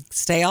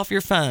 Stay off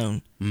your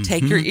phone.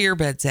 Take your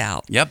earbuds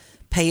out. Yep.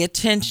 Pay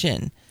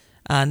attention.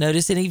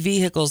 Notice any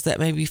vehicles that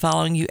may be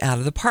following you out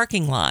of the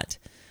parking lot.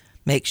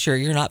 Make sure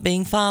you're not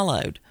being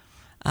followed.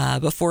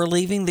 Before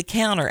leaving the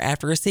counter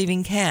after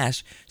receiving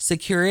cash,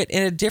 secure it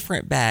in a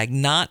different bag,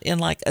 not in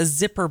like a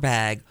zipper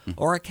bag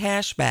or a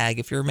cash bag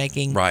if you're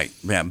making... Right.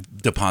 Yeah.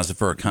 Deposit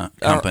for a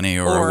company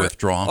or a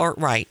withdrawal.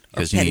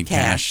 Because you need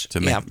cash to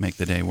make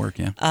the day work,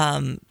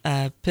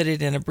 put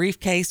it in a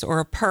briefcase or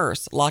a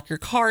purse. Lock your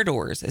car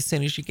doors as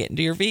soon as you get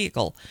into your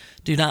vehicle.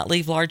 Do not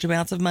leave large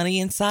amounts of money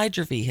inside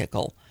your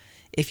vehicle.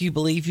 If you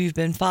believe you've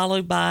been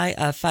followed by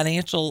a from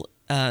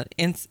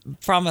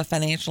a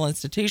financial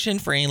institution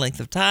for any length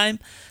of time,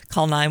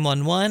 call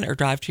 911 or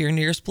drive to your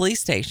nearest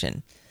police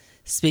station.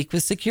 Speak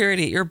with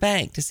security at your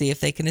bank to see if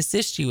they can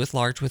assist you with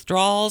large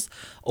withdrawals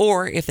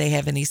or if they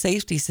have any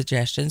safety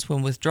suggestions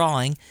when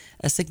withdrawing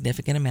a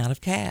significant amount of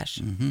cash.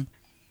 You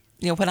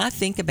know, when I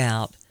think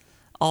about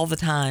all the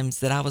times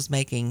that I was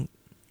making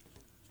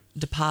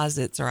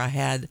deposits or I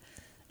had,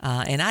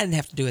 and I didn't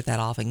have to do it that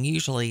often.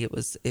 Usually it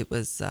was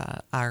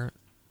our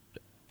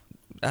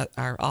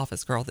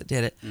office girl that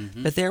did it.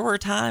 But there were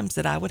times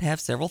that I would have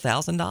several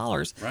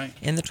 $1,000s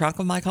in the trunk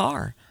of my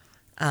car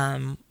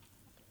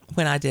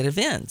when I did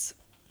events,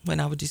 when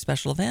I would do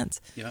special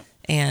events.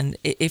 And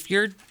if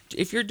you're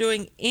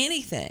doing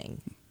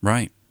anything,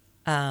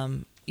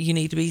 you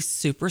need to be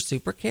super,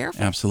 super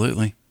careful.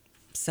 Absolutely.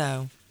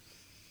 So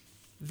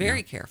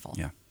very careful.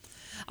 Yeah.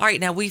 All right,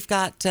 now we've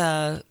got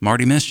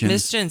Marty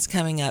Mischens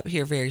coming up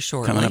here very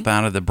shortly. Coming up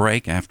out of the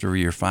break after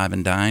your Five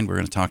and Dine. We're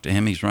going to talk to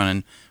him. He's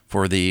running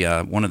for the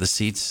one of the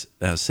seats,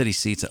 city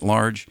seats at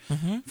large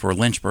for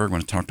Lynchburg. We're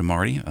going to talk to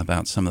Marty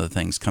about some of the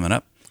things coming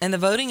up. And the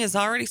voting has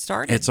already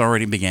started. It's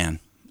already began.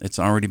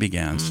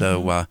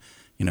 So,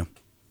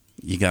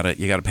 you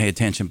gotta pay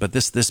attention. But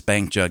this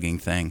bank jugging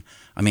thing,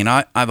 I mean,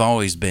 I've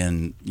always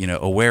been,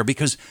 aware,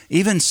 because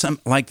even some,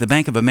 like the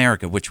Bank of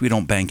America, which we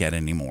don't bank at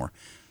anymore,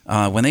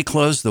 when they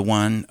closed the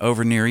one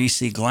over near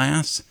EC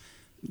Glass,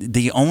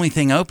 the only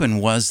thing open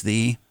was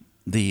the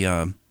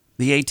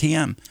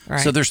ATM. Right.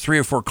 So there's 3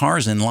 or 4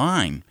 cars in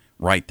line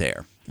right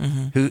there.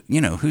 You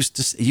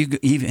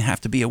even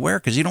have to be aware,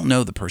 because you don't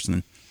know the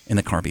person in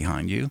the car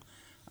behind you.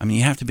 I mean,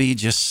 you have to be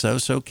just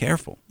so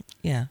careful.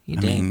 Yeah, you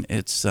I do. mean,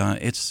 it's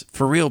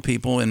for real,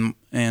 people,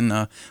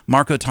 and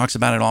Marco talks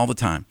about it all the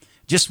time.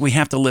 Just we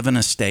have to live in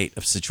a state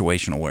of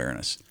situational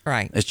awareness.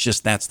 Right. It's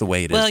just that's the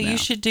way it is Well, now. you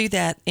should do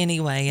that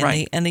anyway. And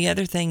Right. the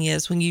other thing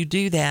is, when you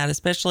do that,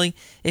 especially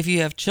if you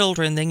have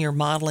children, then you're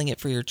modeling it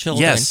for your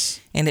children. Yes.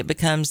 And it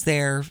becomes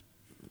their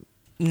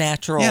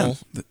natural.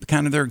 Yeah,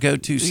 kind of their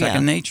go-to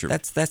second nature.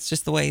 That's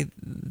just the way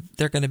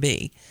they're going to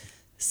be.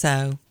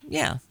 So,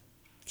 yeah,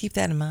 keep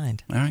that in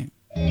mind. All right.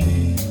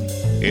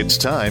 It's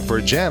time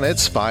for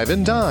Janet's Five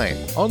and Dine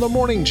on the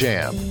Morning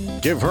Jam.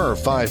 Give her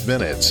 5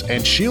 minutes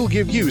and she'll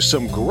give you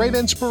some great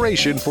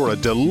inspiration for a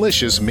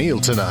delicious meal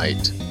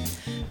tonight.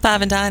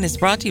 Five and Dine is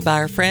brought to you by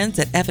our friends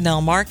at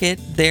F&L Market.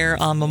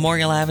 They're on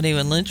Memorial Avenue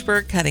in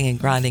Lynchburg, cutting and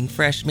grinding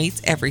fresh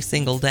meats every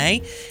single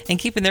day and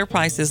keeping their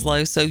prices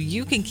low so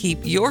you can keep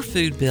your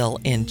food bill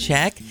in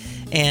check.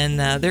 And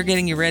they're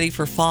getting you ready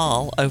for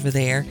fall over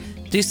there.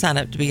 Do sign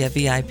up to be a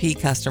VIP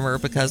customer,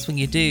 because when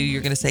you do,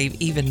 you're going to save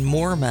even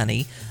more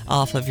money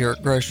off of your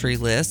grocery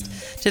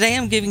list. Today,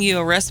 I'm giving you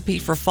a recipe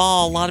for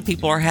fall. A lot of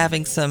people are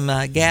having some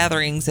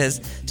gatherings as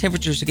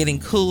temperatures are getting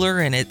cooler,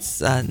 and it's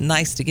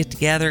nice to get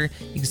together.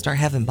 You can start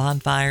having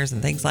bonfires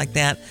and things like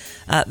that.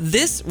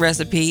 This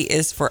recipe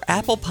is for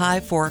apple pie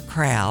for a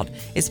crowd.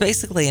 It's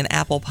basically an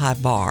apple pie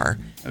bar.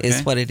 Okay.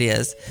 Is what it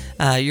is.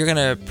 You're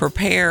going to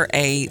prepare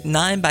a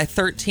 9 by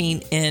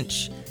 13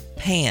 inch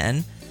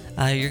pan.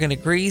 You're going to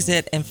grease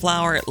it and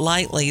flour it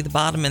lightly, the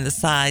bottom and the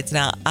sides.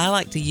 Now, I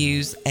like to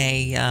use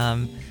a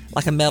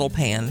metal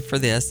pan for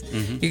this.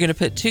 You're going to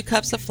put 2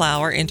 cups of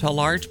flour into a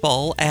large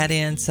bowl, add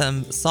in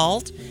some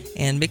salt,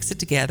 and mix it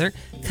together.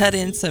 Cut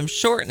in some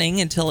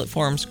shortening until it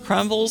forms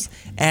crumbles.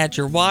 Add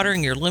your water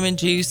and your lemon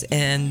juice,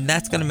 and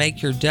that's going to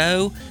make your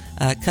dough.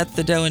 Cut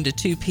the dough into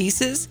 2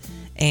 pieces.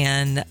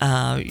 And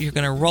you're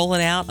going to roll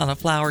it out on a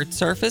floured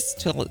surface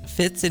till it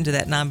fits into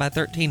that 9 by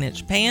 13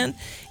 inch pan.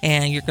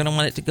 And you're going to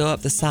want it to go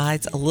up the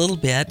sides a little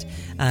bit.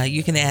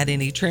 You can add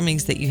any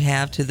trimmings that you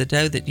have to the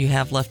dough that you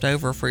have left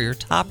over for your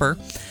topper.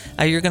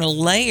 You're going to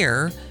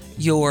layer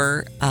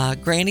your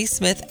Granny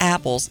Smith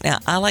apples. Now,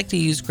 I like to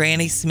use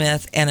Granny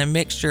Smith and a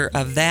mixture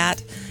of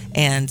that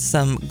and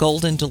some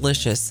Golden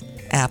Delicious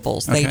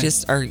apples. Okay. They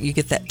just are, you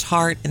get that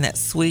tart and that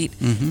sweet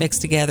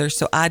mixed together.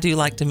 So I do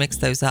like to mix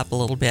those up a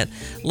little bit.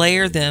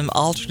 Layer them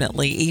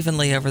alternately,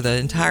 evenly over the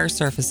entire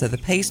surface of the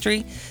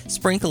pastry.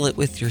 Sprinkle it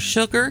with your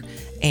sugar,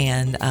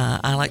 and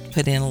I like to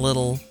put in a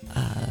little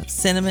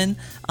cinnamon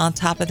on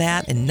top of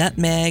that, and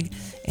nutmeg,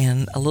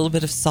 and a little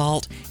bit of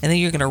salt. And then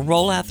you're going to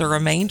roll out the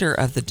remainder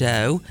of the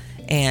dough,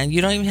 and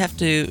you don't even have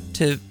to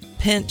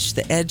pinch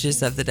the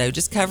edges of the dough.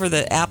 Just cover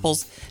the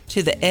apples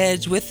to the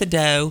edge with the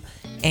dough,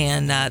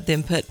 and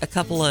then put a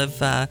couple of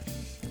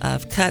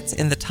cuts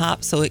in the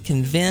top so it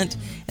can vent.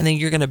 And then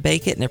you're going to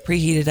bake it in a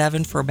preheated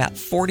oven for about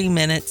 40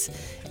 minutes.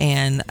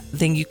 And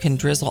then you can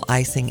drizzle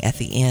icing at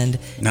the end.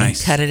 Nice.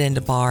 And cut it into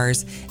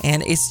bars.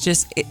 And it's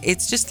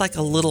just like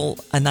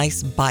a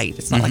nice bite.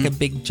 It's not like a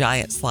big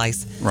giant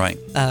slice Right.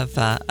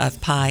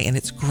 of pie, and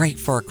it's great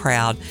for a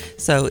crowd.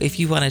 So if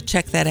you want to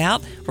check that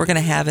out, we're going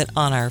to have it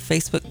on our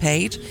Facebook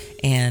page,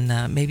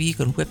 and maybe you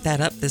can whip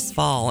that up this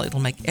fall. It'll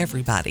make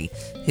everybody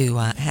who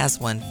has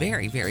one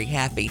very, very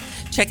happy.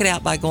 Check it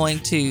out by going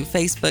to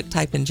Facebook,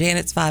 type in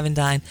Janet's Five and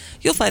Dine.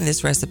 You'll find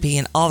this recipe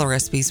and all the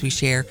recipes we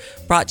share,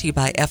 brought to you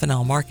by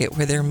F&L Market,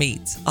 where their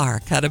meats are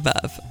cut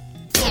above.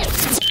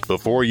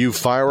 Before you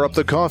fire up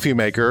the coffee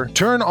maker,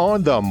 turn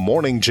on the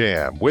Morning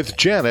Jam with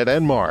Janet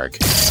and Mark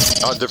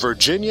on the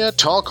Virginia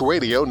Talk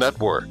Radio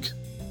Network.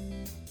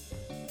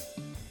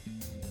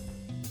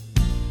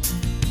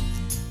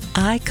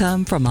 I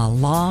come from a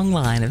long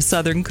line of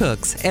Southern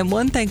cooks, and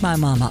one thing my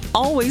mama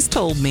always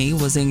told me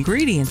was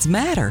ingredients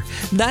matter.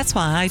 That's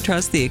why I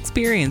trust the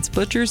experienced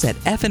butchers at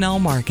F&L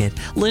Market,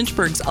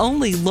 Lynchburg's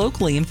only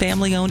locally and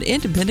family-owned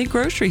independent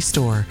grocery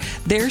store.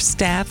 Their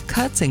staff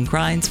cuts and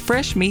grinds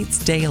fresh meats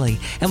daily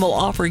and will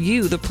offer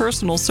you the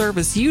personal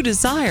service you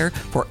desire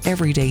for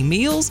everyday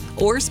meals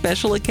or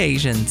special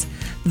occasions.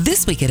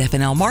 This week at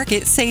FNL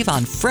Market, save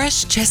on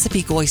fresh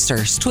Chesapeake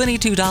oysters,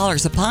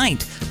 $22 a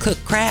pint.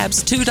 Cooked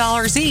crabs,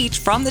 $2 each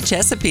from the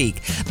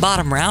Chesapeake.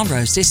 Bottom round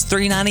roast is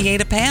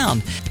 $3.98 a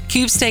pound.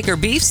 Cube steak or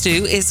beef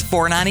stew is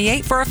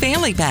 $4.98 for a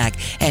family pack.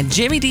 And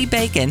Jimmy D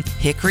bacon,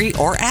 hickory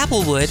or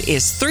applewood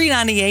is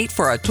 $3.98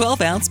 for a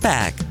 12-ounce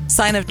pack.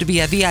 Sign up to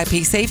be a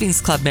VIP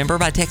Savings Club member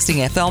by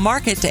texting FL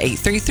Market to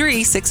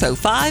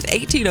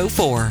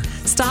 833-605-1804.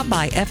 Stop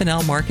by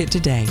FNL Market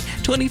today,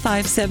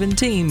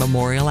 2517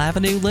 Memorial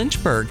Avenue,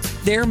 Lynchburg.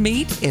 Their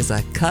meat is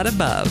a cut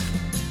above.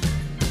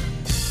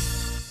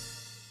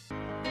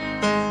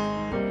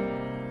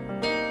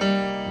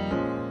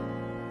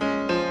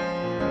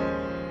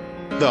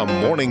 The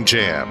Morning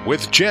Jam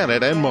with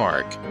Janet and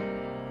Mark.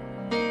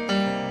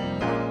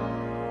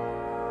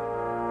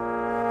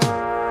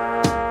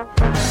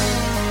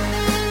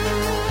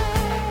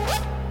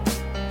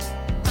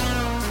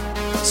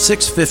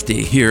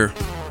 $6:50 here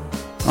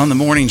on the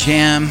Morning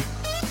Jam.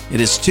 It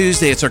is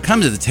Tuesday. It's our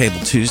Come to the Table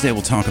Tuesday.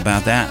 We'll talk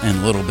about that in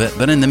a little bit.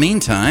 But in the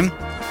meantime,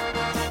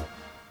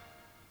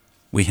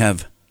 we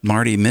have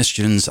Marty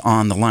Misjuns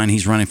on the line.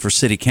 He's running for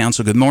City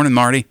Council. Good morning,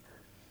 Marty.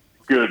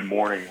 Good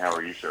morning. How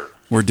are you, sir?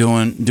 We're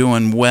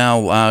doing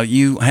well.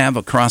 You have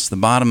across the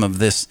bottom of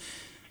this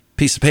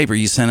piece of paper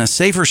you sent us,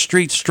 safer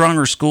streets,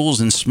 stronger schools,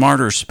 and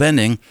smarter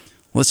spending.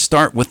 Let's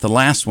start with the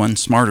last one,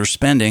 smarter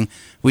spending.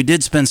 We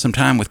did spend some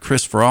time with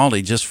Chris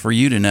Feraldi, just for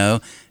you to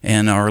know,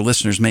 and our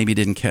listeners maybe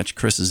didn't catch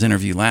Chris's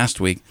interview last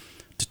week,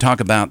 to talk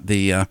about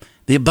the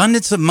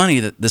abundance of money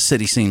that the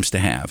city seems to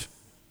have.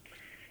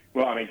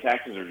 Well, I mean,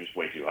 taxes are just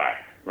way too high,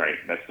 right?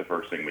 That's the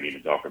first thing we need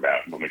to talk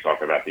about when we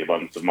talk about the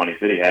abundance of money the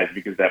city has,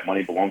 because that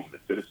money belongs to the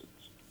citizens.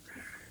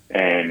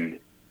 And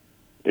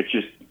it's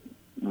just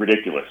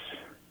ridiculous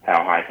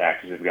how high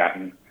taxes have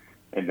gotten,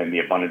 and then the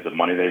abundance of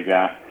money they've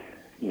got.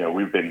 You know,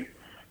 we've been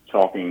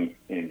talking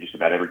in just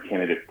about every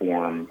candidate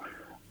forum.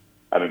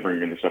 I've been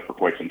bringing this up for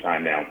quite some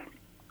time now.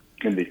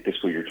 In the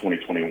fiscal year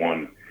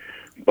 2021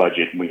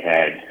 budget, we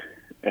had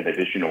an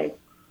additional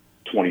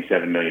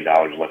 $27 million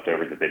left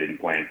over that they didn't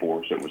plan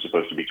for. So it was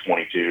supposed to be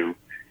 22,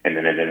 and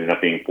then it ended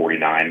up being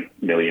 $49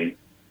 million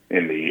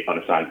in the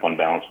unassigned fund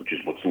balance, which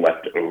is what's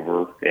left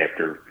over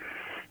after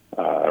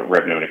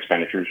revenue and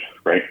expenditures,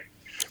 right?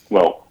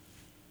 Well,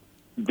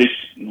 this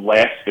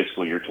last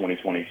fiscal year,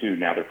 2022,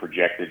 now they're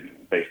projected,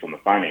 based on the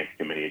Finance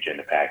Committee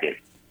agenda packet,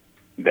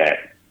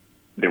 that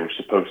they were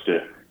supposed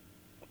to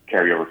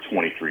carry over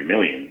 $23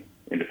 million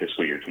into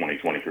fiscal year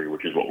 2023,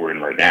 which is what we're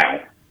in right now.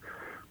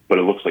 But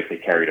it looks like they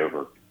carried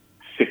over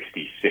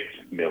 $66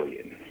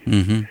 million.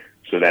 Mm-hmm.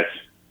 So that's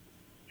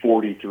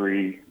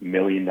 $43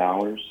 million.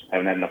 I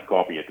haven't had enough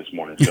coffee yet this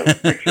morning, so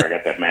make sure I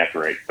got that math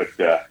right. But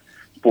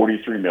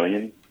 $43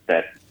 million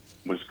that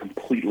was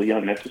completely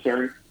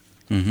unnecessary.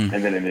 Mm-hmm.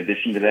 And then in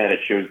addition to that,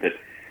 it shows that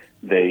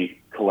they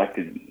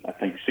collected, I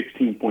think,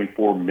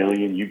 $16.4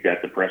 million. You've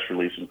got the press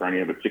release in front of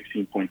you, but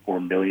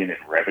 $16.4 million in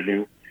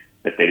revenue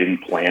that they didn't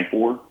plan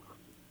for,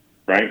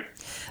 right?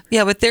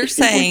 Yeah, but they're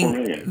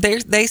saying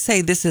they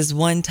say this is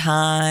one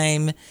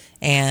time,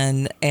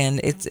 and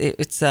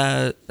it's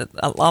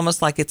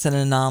almost like it's an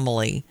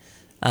anomaly.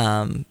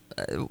 You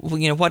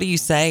know, what do you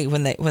say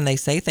when they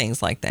say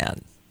things like that?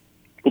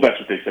 Well, that's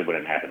what they said when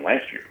it happened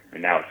last year,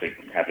 and now it's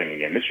happening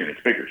again this year, and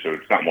it's bigger, so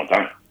it's not one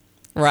time.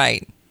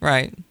 Right.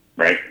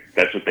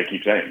 That's what they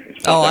keep saying.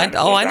 It's I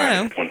know.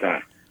 It's one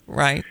time.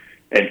 Right.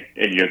 And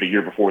you know, the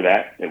year before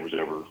that, it was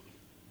over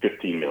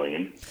 $15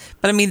 million.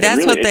 But I mean, that's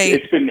really, what they.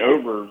 It's been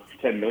over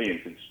 $10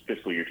 million since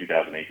fiscal year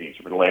 2018.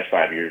 So for the last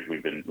 5 years,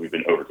 we've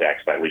been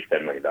overtaxed by at least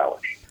 $10 million.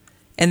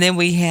 And then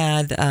we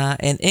had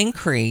an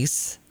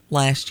increase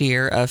last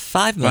year of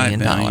 $5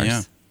 million. $5 million,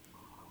 yeah.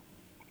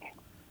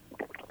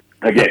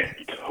 Again,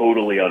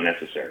 totally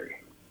unnecessary.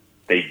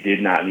 They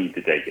did not need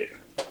to take it.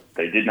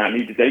 They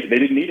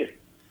didn't need it.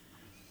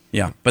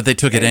 Yeah, but they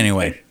took it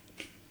anyway.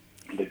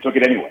 They took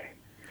it anyway.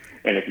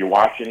 And if you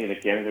watch any of the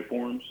candidate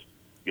forums,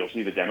 you'll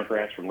see the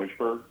Democrats from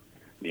Lynchburg,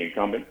 the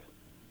incumbents,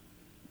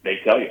 they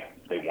tell you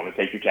they want to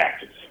take your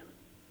taxes.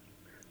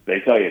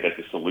 They tell you that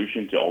the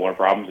solution to all our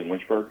problems in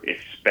Lynchburg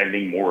is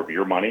spending more of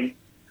your money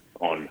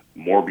on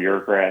more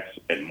bureaucrats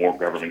and more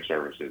government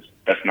services.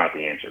 That's not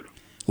the answer.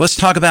 Let's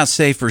talk about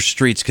safer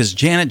streets, because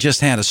Janet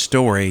just had a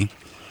story,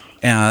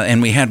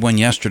 and we had one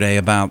yesterday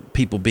about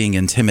people being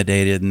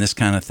intimidated and this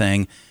kind of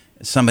thing.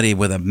 Somebody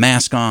with a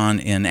mask on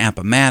in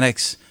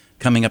Appomattox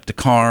coming up to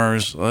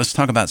cars. Let's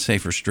talk about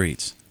safer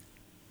streets.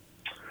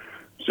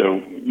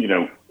 So, you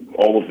know,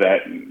 all of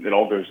that, it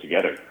all goes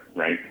together,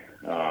 right?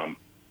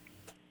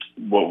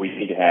 What we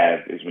need to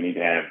have is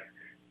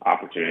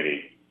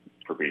opportunity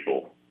for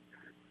people.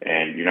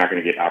 And you're not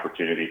going to get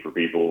opportunity for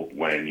people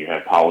when you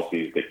have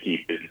policies that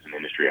keep business and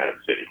industry out of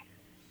the city,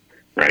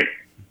 right?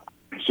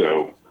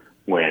 So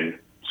when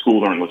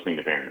schools aren't listening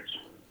to parents,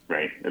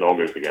 right, it all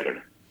goes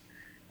together.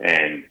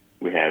 And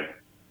we have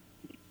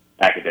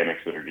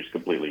academics that are just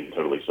completely and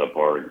totally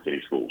subpar in the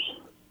city schools.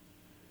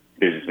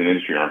 Business and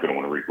industry aren't going to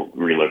want to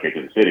relocate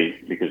to the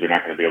city because they're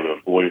not going to be able to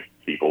employ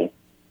people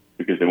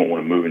because they won't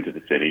want to move into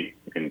the city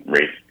and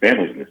raise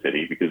families in the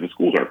city because the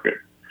schools aren't good.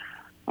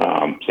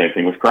 Same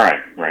thing with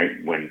crime,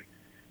 right? When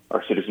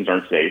our citizens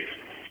aren't safe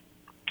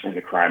and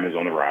the crime is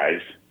on the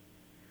rise,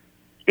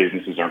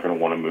 businesses aren't going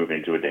to want to move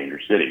into a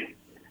dangerous city.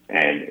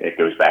 And it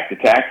goes back to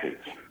taxes.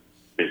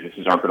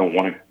 Businesses aren't going to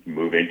want to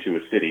move into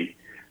a city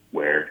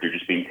where they're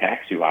just being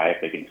taxed too high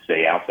if they can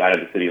stay outside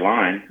of the city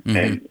line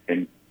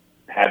and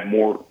have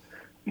more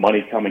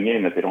money coming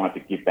in that they don't have to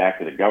give back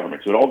to the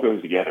government. So it all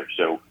goes together.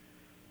 So,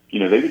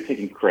 they've been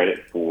taking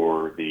credit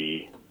for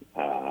the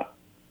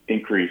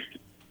increased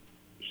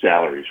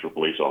salaries for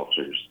police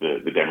officers,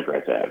 the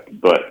Democrats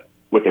have. But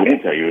what they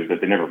won't tell you is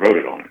that they never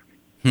voted on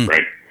it,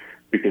 right?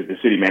 Because the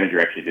city manager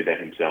actually did that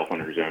himself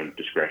under his own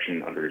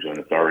discretion, under his own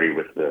authority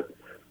with the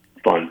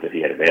funds that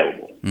he had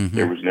available.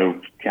 There was no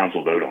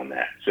council vote on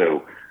that.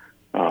 So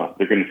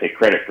they're going to take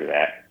credit for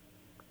that.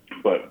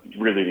 But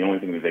really the only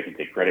thing that they can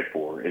take credit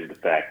for is the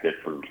fact that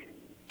for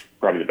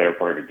probably the better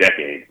part of a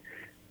decade,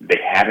 they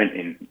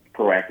haven't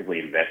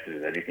proactively invested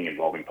in anything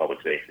involving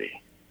public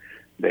safety.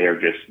 They are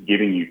just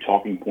giving you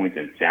talking points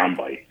and sound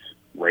bites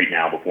right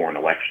now before an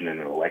election and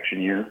an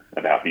election year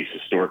about these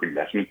historic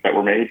investments that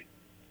were made.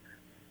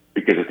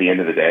 Because at the end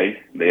of the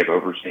day, they have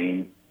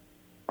overseen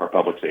our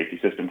public safety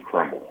system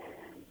crumble.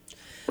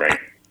 Right.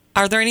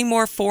 Are there any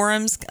more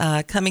forums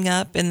coming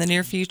up in the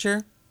near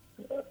future?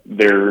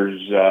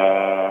 There's,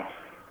 I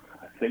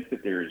think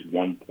that there's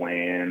one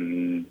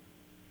planned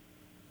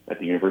at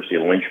the University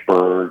of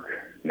Lynchburg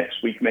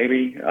next week,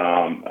 maybe.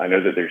 I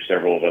know that there's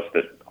several of us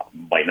that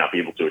might not be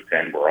able to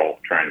attend. We're all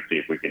trying to see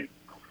if we can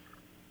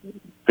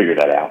figure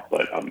that out.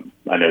 But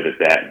I know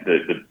that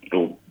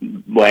the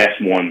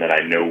last one that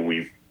I know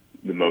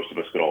the most of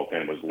us could all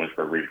attend was the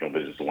Lynchburg Regional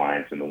Business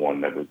Alliance, and the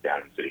one that was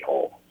down in City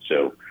Hall.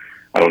 So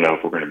I don't know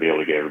if we're going to be able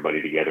to get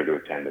everybody together to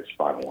attend this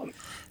final one.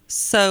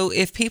 So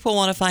if people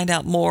want to find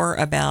out more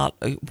about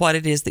what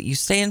it is that you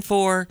stand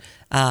for,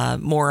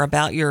 more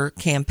about your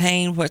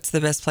campaign, what's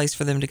the best place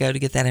for them to go to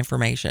get that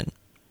information?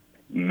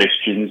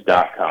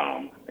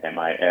 Misjuns.com,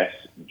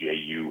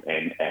 MISJUNS,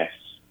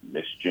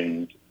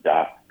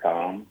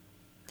 misjuns.com.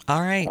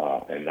 All right.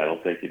 And that'll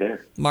take you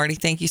there. Marty,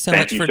 thank you so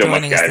much for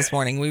joining us this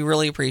morning. We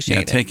really appreciate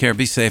it. Take care.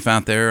 Be safe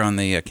out there on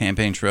the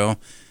campaign trail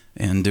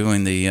and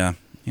doing the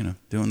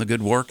doing the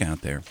good work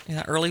out there.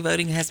 Yeah, early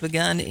voting has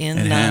begun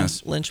in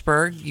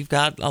Lynchburg. You've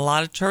got a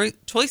lot of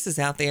choices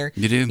out there.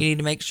 You do. You need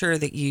to make sure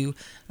that you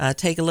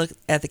take a look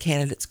at the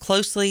candidates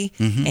closely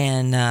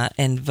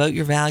and vote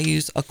your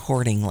values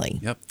accordingly.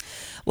 Yep.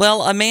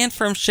 Well, a man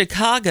from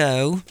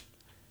Chicago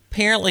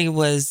apparently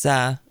was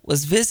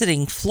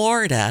visiting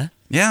Florida.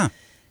 Yeah.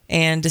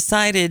 And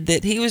decided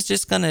that he was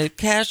just going to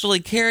casually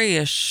carry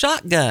a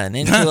shotgun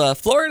into a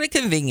Florida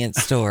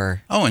convenience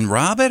store. Oh, and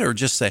rob it, or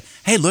just say,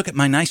 "Hey, look at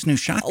my nice new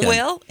shotgun."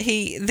 Well,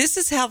 this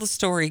is how the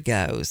story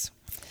goes.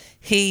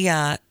 He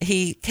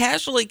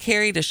casually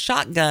carried a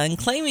shotgun,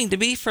 claiming to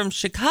be from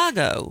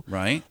Chicago.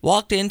 Right.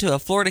 Walked into a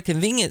Florida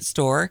convenience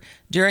store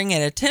during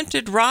an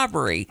attempted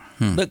robbery,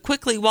 but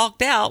quickly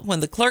walked out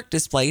when the clerk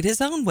displayed his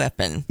own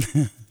weapon.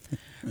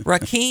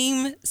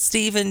 Rakeem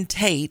Stephen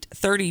Tate,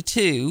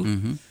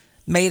 32.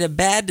 Made a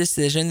bad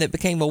decision that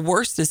became a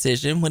worse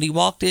decision when he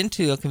walked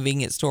into a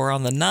convenience store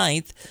on the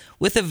 9th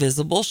with a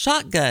visible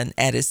shotgun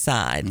at his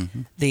side,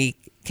 the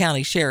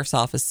county sheriff's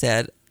office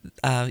said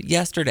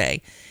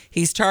yesterday.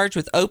 He's charged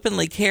with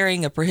openly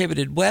carrying a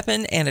prohibited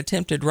weapon and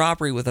attempted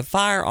robbery with a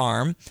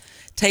firearm.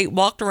 Tate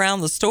walked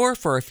around the store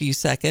for a few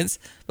seconds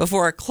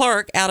before a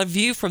clerk, out of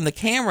view from the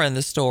camera in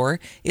the store,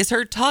 is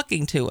heard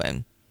talking to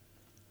him.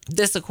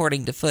 This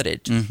according to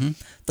footage.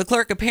 The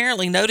clerk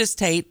apparently noticed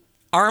Tate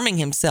arming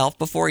himself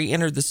before he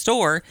entered the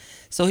store,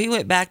 so he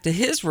went back to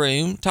his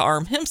room to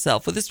arm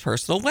himself with his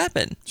personal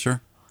weapon.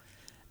 Sure.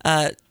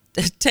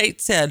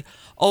 Tate said,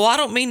 "Oh, I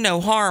don't mean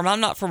no harm. I'm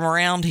not from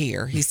around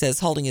here," he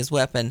says, holding his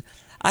weapon.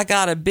 "I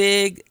got a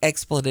big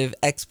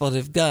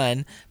expletive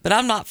gun, but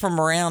I'm not from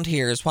around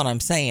here is what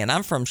I'm saying.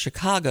 I'm from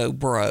Chicago,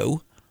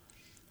 bro."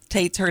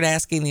 Tate's heard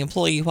asking the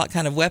employee what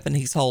kind of weapon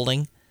he's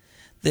holding.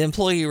 The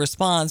employee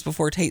responds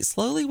before Tate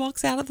slowly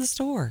walks out of the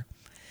store.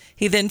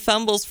 He then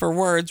fumbles for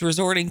words,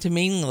 resorting to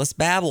meaningless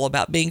babble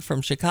about being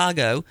from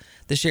Chicago.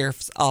 The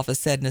sheriff's office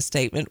said in a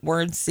statement,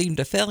 "Words seem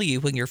to fail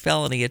you when your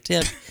felony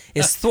attempt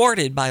is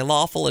thwarted by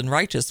lawful and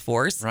righteous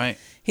force." Right.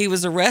 He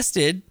was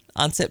arrested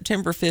on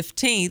September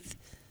 15th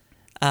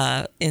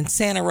in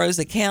Santa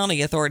Rosa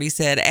County, authorities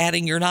said,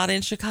 adding, "You're not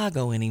in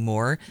Chicago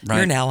anymore. Right.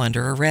 You're now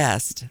under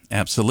arrest."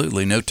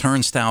 Absolutely. No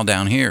turnstile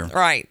down here.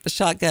 Right. The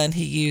shotgun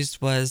he used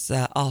was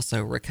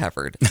also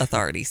recovered,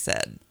 authorities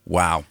said.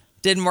 Wow.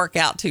 Didn't work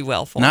out too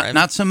well for him.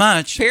 Not so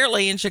much.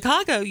 Apparently in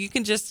Chicago, you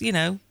can just, you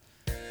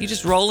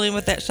just roll in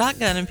with that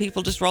shotgun and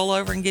people just roll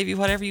over and give you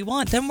whatever you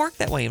want. Doesn't work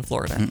that way in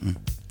Florida.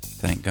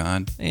 Thank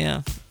God.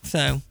 Yeah.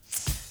 So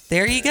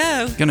there you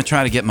go. Going to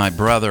try to get my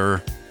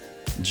brother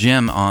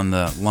Jim on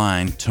the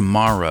line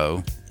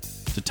tomorrow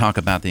to talk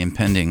about the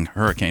impending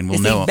hurricane. Is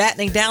he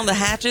battening down the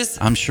hatches?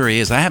 I'm sure he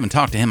is. I haven't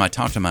talked to him. I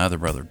talked to my other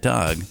brother,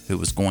 Doug, who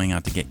was going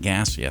out to get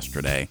gas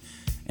yesterday.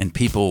 And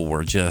people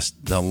were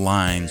the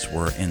lines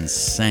were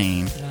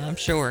insane. I'm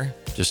sure.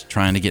 just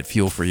trying to get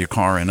fuel for your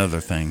car and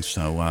other things.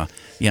 So,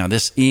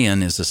 this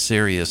Ian is a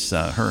serious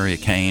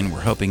hurricane.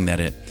 We're hoping that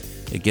it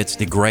gets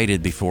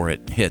degraded before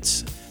it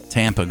hits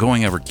Tampa,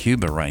 going over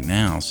Cuba right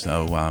now.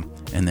 So,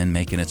 and then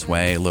making its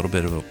way a little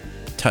bit of a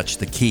touch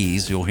the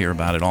Keys. You'll hear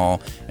about it all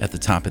at the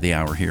top of the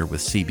hour here with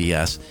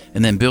CBS.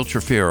 And then Bill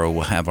Trefiro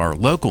will have our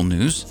local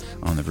news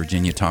on the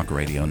Virginia Talk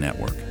Radio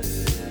Network.